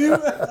interview.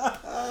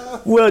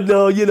 Well,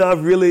 no,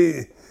 I've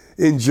really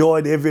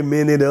enjoyed every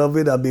minute of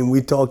it. I mean,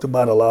 we talked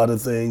about a lot of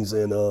things.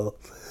 And,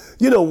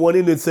 one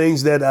of the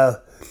things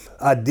that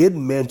I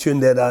didn't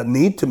mention that I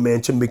need to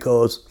mention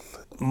because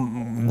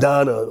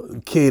Donna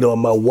Kadar,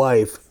 my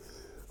wife,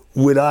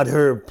 without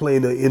her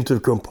playing an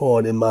integral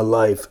part in my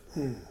life,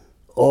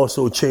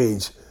 also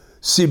changed.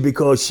 See,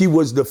 because she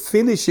was the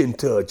finishing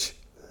touch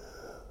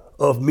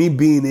of me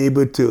being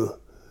able to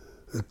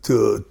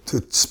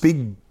speak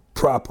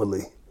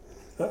properly,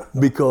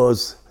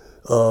 because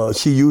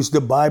she used the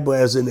Bible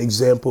as an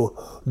example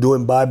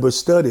during Bible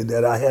study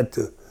that I had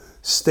to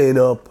stand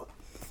up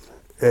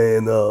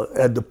and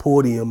at the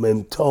podium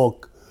and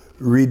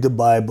read the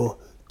Bible,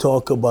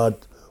 talk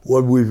about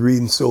what we're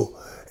reading,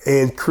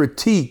 and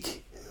critique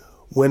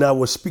when I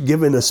was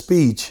giving a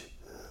speech,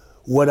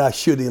 what I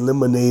should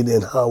eliminate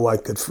and how I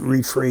could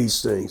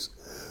rephrase things.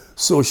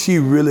 So she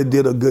really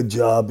did a good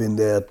job in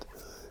that,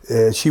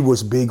 and she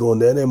was big on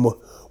that. And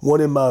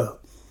one of my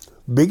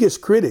biggest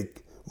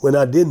critic when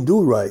I didn't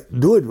do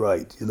it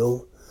right,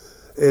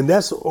 And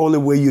that's the only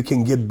way you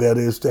can get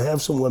better is to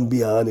have someone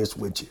be honest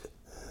with you.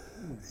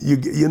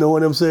 You know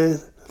what I'm saying?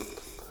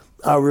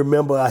 I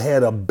remember I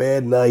had a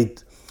bad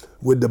night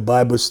with the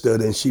Bible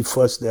study, and she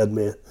fussed at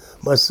me.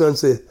 My son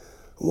said,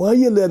 "Why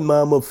you let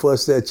Mama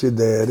fuss at your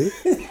daddy?"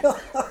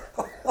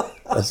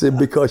 I said,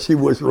 "Because she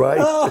was right."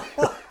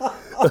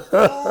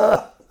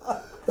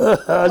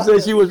 I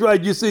said she was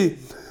right. You see,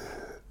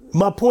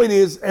 my point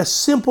is as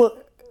simple.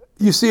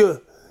 You see,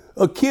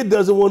 a kid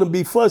doesn't want to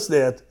be fussed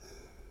at,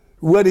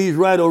 whether he's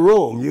right or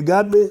wrong. You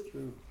got me?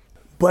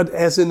 But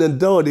as an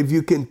adult, if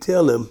you can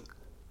tell him,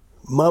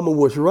 Mama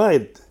was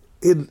right,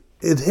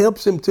 it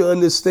helps him to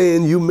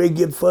understand you may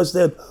get fussed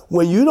at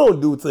when you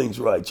don't do things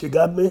right. You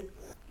got me?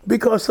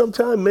 Because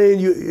sometimes, man,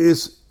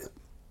 it's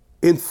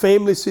in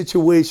family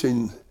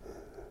situation,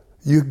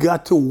 you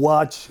got to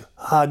watch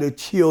how the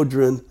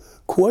children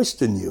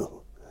question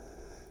you.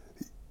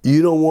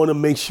 You don't want to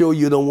make sure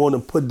you don't want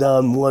to put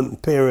down one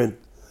parent.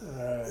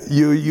 Right.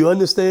 You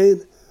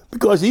understand?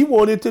 Because he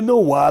wanted to know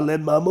why I let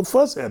Mama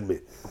fuss at me.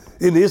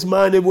 In his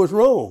mind, it was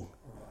wrong.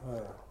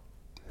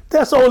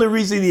 That's the only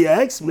reason he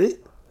asked me.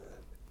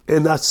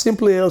 And I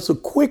simply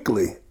answered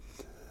quickly,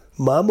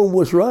 Mama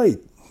was right.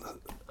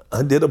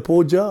 I did a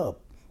poor job.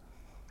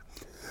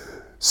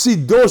 See,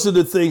 those are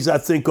the things I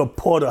think are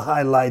part of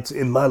highlights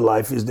in my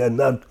life, is that I'm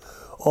not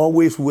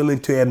always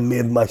willing to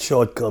admit my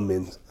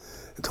shortcomings.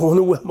 It's the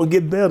only way I'm going to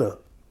get better.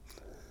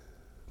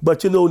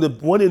 But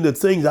one of the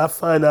things I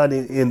find out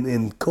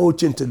in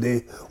coaching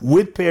today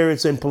with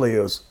parents and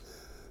players,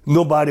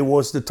 Nobody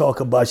wants to talk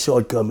about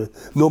shortcomings.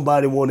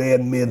 Nobody want to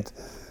admit,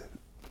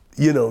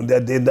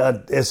 that they're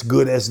not as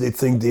good as they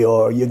think they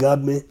are. You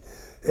got me?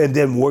 And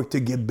then work to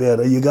get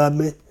better. You got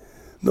me?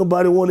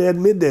 Nobody want to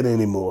admit that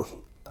anymore.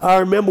 I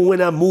remember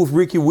when I moved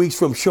Ricky Weeks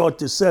from short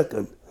to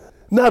second.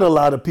 Not a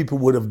lot of people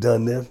would have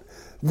done that.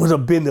 Would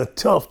have been a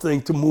tough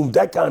thing to move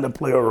that kind of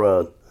player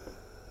around.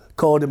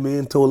 Called him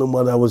in, told him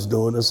what I was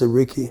doing. I said,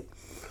 Ricky,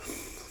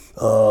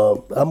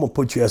 I'm going to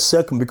put you at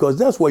second because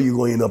that's where you're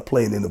going to end up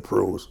playing in the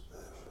pros.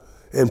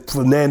 And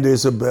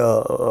Fernandez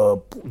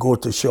go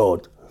to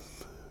short.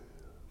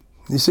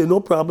 He said, no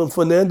problem.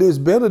 Fernandez is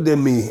better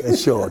than me at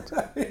short.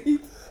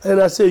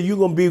 And I said, you're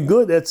going to be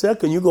good at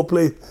second. You're going to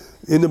play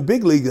in the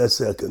big league at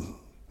second.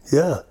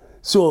 Yeah.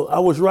 So I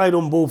was right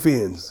on both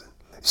ends.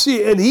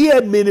 See, and he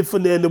admitted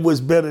Fernandez was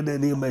better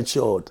than him at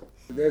short.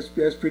 That's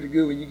pretty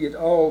good when you get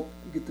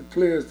the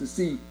players to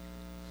see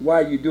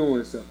why you're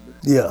doing something.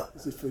 Yeah.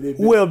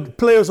 Well,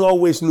 players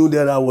always knew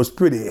that I was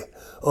pretty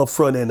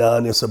upfront and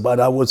honest about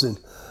it.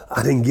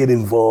 I didn't get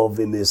involved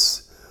in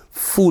this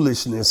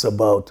foolishness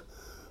about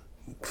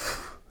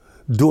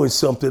doing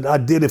something. I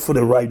did it for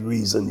the right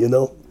reason,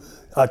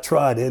 I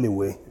tried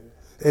anyway.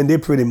 And they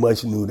pretty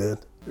much knew that.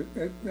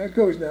 Now,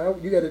 Coach, now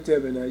you got to tell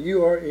me now,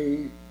 you are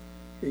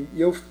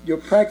your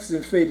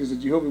practicing faith is a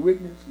Jehovah's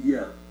Witness?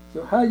 Yeah.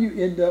 So how you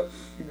end up,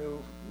 the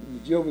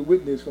Jehovah's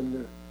Witness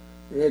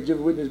they had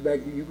Jehovah's Witness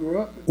back when you grew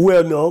up?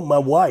 Well, no, my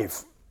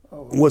wife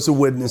was a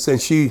witness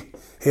and she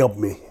helped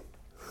me.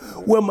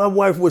 Well, my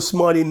wife was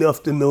smart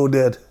enough to know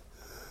that,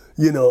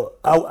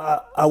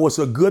 I was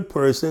a good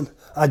person.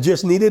 I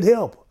just needed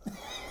help.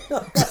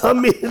 I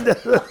mean,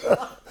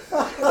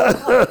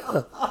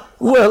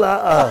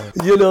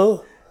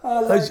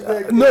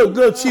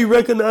 no, she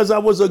recognized I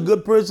was a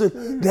good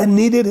person that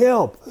needed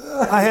help.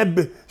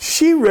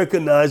 She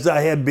recognized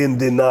I had been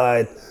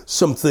denied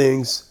some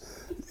things.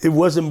 It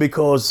wasn't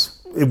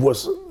because it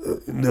was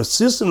the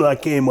system I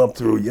came up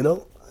through,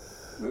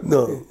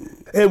 No.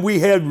 And we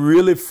had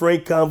really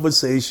frank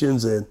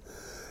conversations. And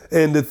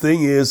the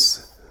thing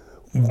is,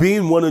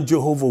 being one of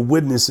Jehovah's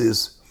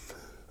Witnesses,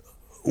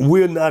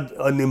 we're not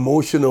an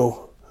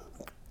emotional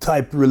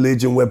type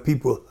religion where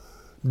people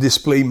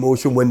display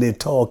emotion when they're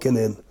talking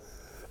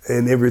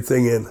and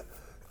everything. And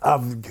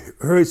I've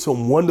heard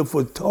some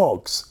wonderful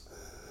talks,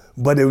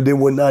 but they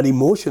were not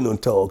emotional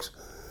talks.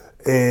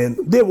 And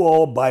they were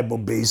all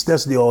Bible-based.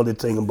 That's the only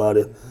thing about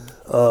it.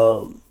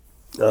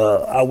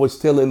 I was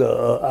telling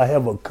I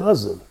have a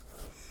cousin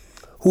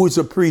who is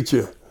a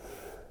preacher.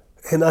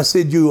 And I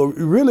said, you're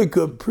a really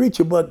good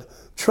preacher, but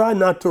try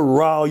not to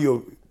rile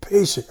your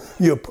patient,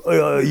 the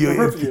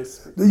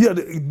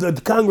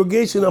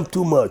congregation up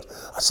too much.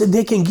 I said,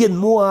 they can get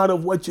more out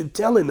of what you're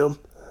telling them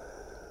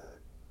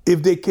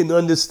if they can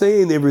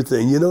understand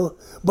everything,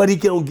 But he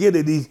can't get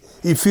it.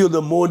 He feel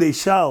the more they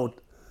shout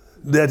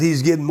that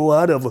he's getting more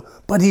out of it.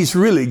 But he's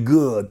really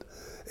good.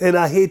 And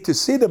I hate to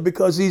say that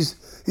because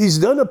he's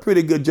done a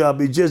pretty good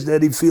job. It's just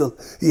that he feel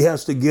he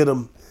has to get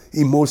them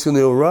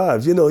emotionally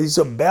aroused. He's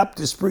a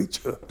Baptist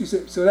preacher.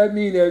 So that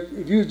means that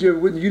if you was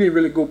Jehovah's Witness, you didn't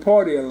really go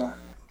party a lot.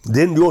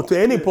 Didn't go to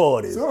any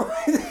parties.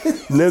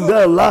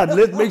 Not a lot.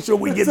 Let's make sure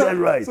we get that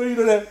right.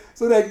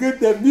 So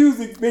that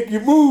music make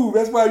you move.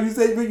 That's why you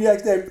say when you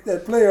ask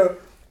that player,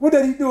 what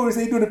did he do? He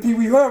said he doing the Pee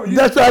Wee Herman.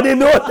 That's why I didn't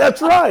know it.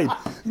 That's right.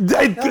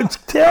 That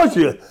tells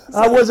you.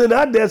 I wasn't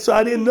out there, so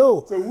I didn't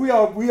know. So we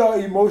are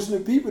emotional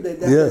people.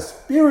 That's a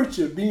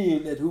spiritual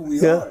being that who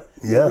we are.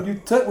 Yeah.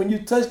 When you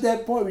touch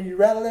that point, when you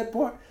rattle that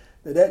part,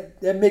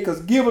 that make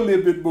us give a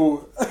little bit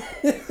more.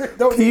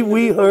 Pee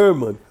Wee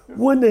Herman.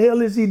 What the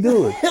hell is he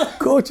doing?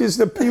 Coach is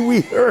the Pee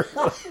Wee Herman.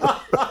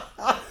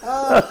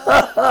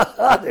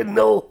 I didn't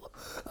know.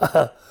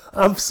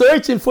 I'm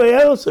searching for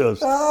answers.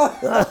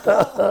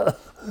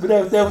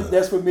 But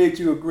that's what made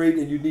you a great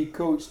and unique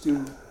coach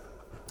too,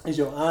 is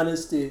your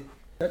honesty.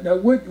 Now,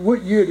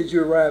 what year did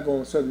you arrive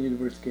on Southern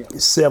University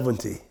campus?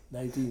 70.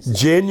 1970.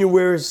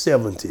 January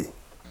 70.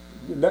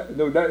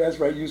 No, that's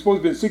right. You were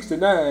supposed to be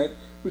 69,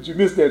 but you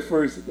missed that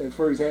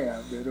first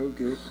half.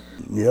 Okay.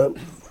 Yep.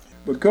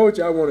 But Coach,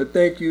 I want to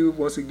thank you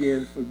once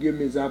again for giving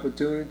me this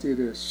opportunity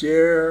to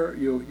share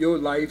your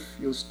life,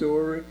 your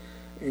story,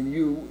 and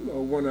you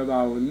are one of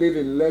our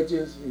living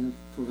legends, and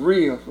for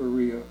real,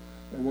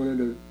 and one of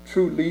the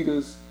true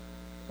leaders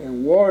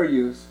and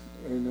warriors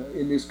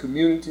in this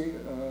community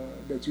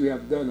that you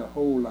have done a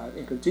whole lot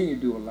and continue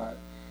to do a lot.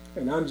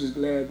 And I'm just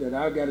glad that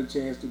I got a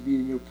chance to be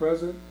in your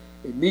presence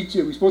and meet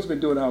you. We're supposed to be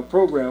doing our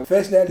program.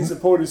 Professionally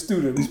supported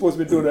student. We're supposed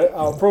to be doing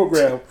our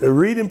program. The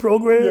reading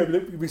program? Yeah,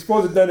 we're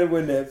supposed to have done it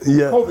when that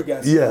COVID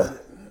got started.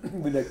 Yeah.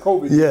 When that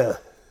COVID. Yeah.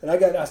 And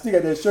I still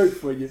got that shirt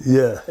for you.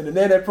 Yeah. And the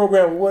name of that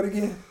program was what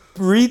again?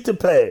 Read to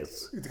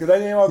Pass. Because I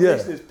didn't always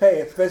mention this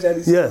pass,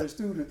 especially supported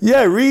student.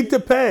 Yeah, read to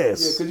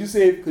pass. Yeah,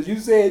 because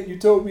you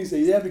told me,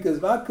 because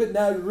if I could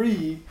not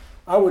read,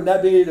 I would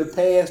not be able to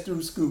pass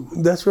through school.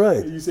 That's right.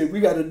 And you said, we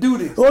got to do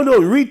this. Oh, no,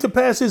 read to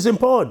pass is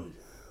important.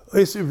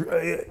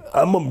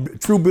 I'm a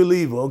true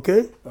believer,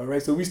 okay? All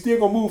right, so we still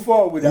gonna move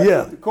forward with that.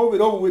 Yeah. The COVID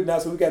over with now,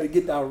 so we got to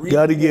get our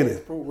Gotta get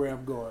it.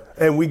 program going.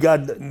 And we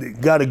got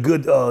a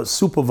good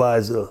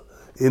supervisor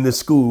in the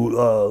school,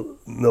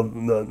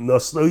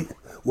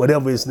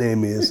 whatever his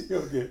name is.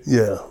 Okay.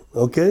 Yeah,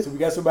 okay? So we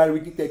got somebody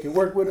that can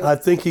work with us? I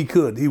think he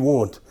could. He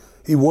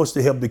wants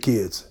to help the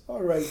kids.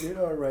 All right, then.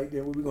 Well,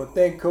 we're going to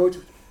thank Coach.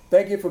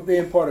 Thank you for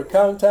being part of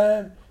Count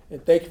Time,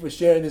 and thank you for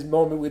sharing this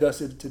moment with us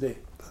today.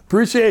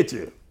 Appreciate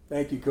you.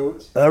 Thank you,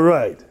 Coach. All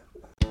right.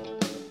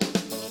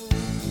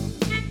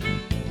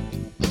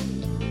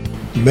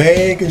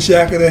 Man can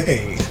shackle the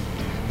hand,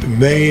 the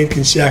man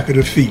can shackle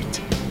the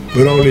feet,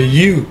 but only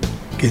you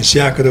can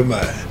shackle the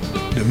mind.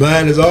 The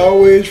mind is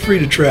always free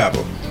to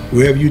travel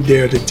wherever you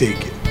dare to take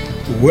it.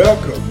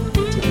 Welcome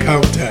to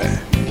Count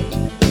Time.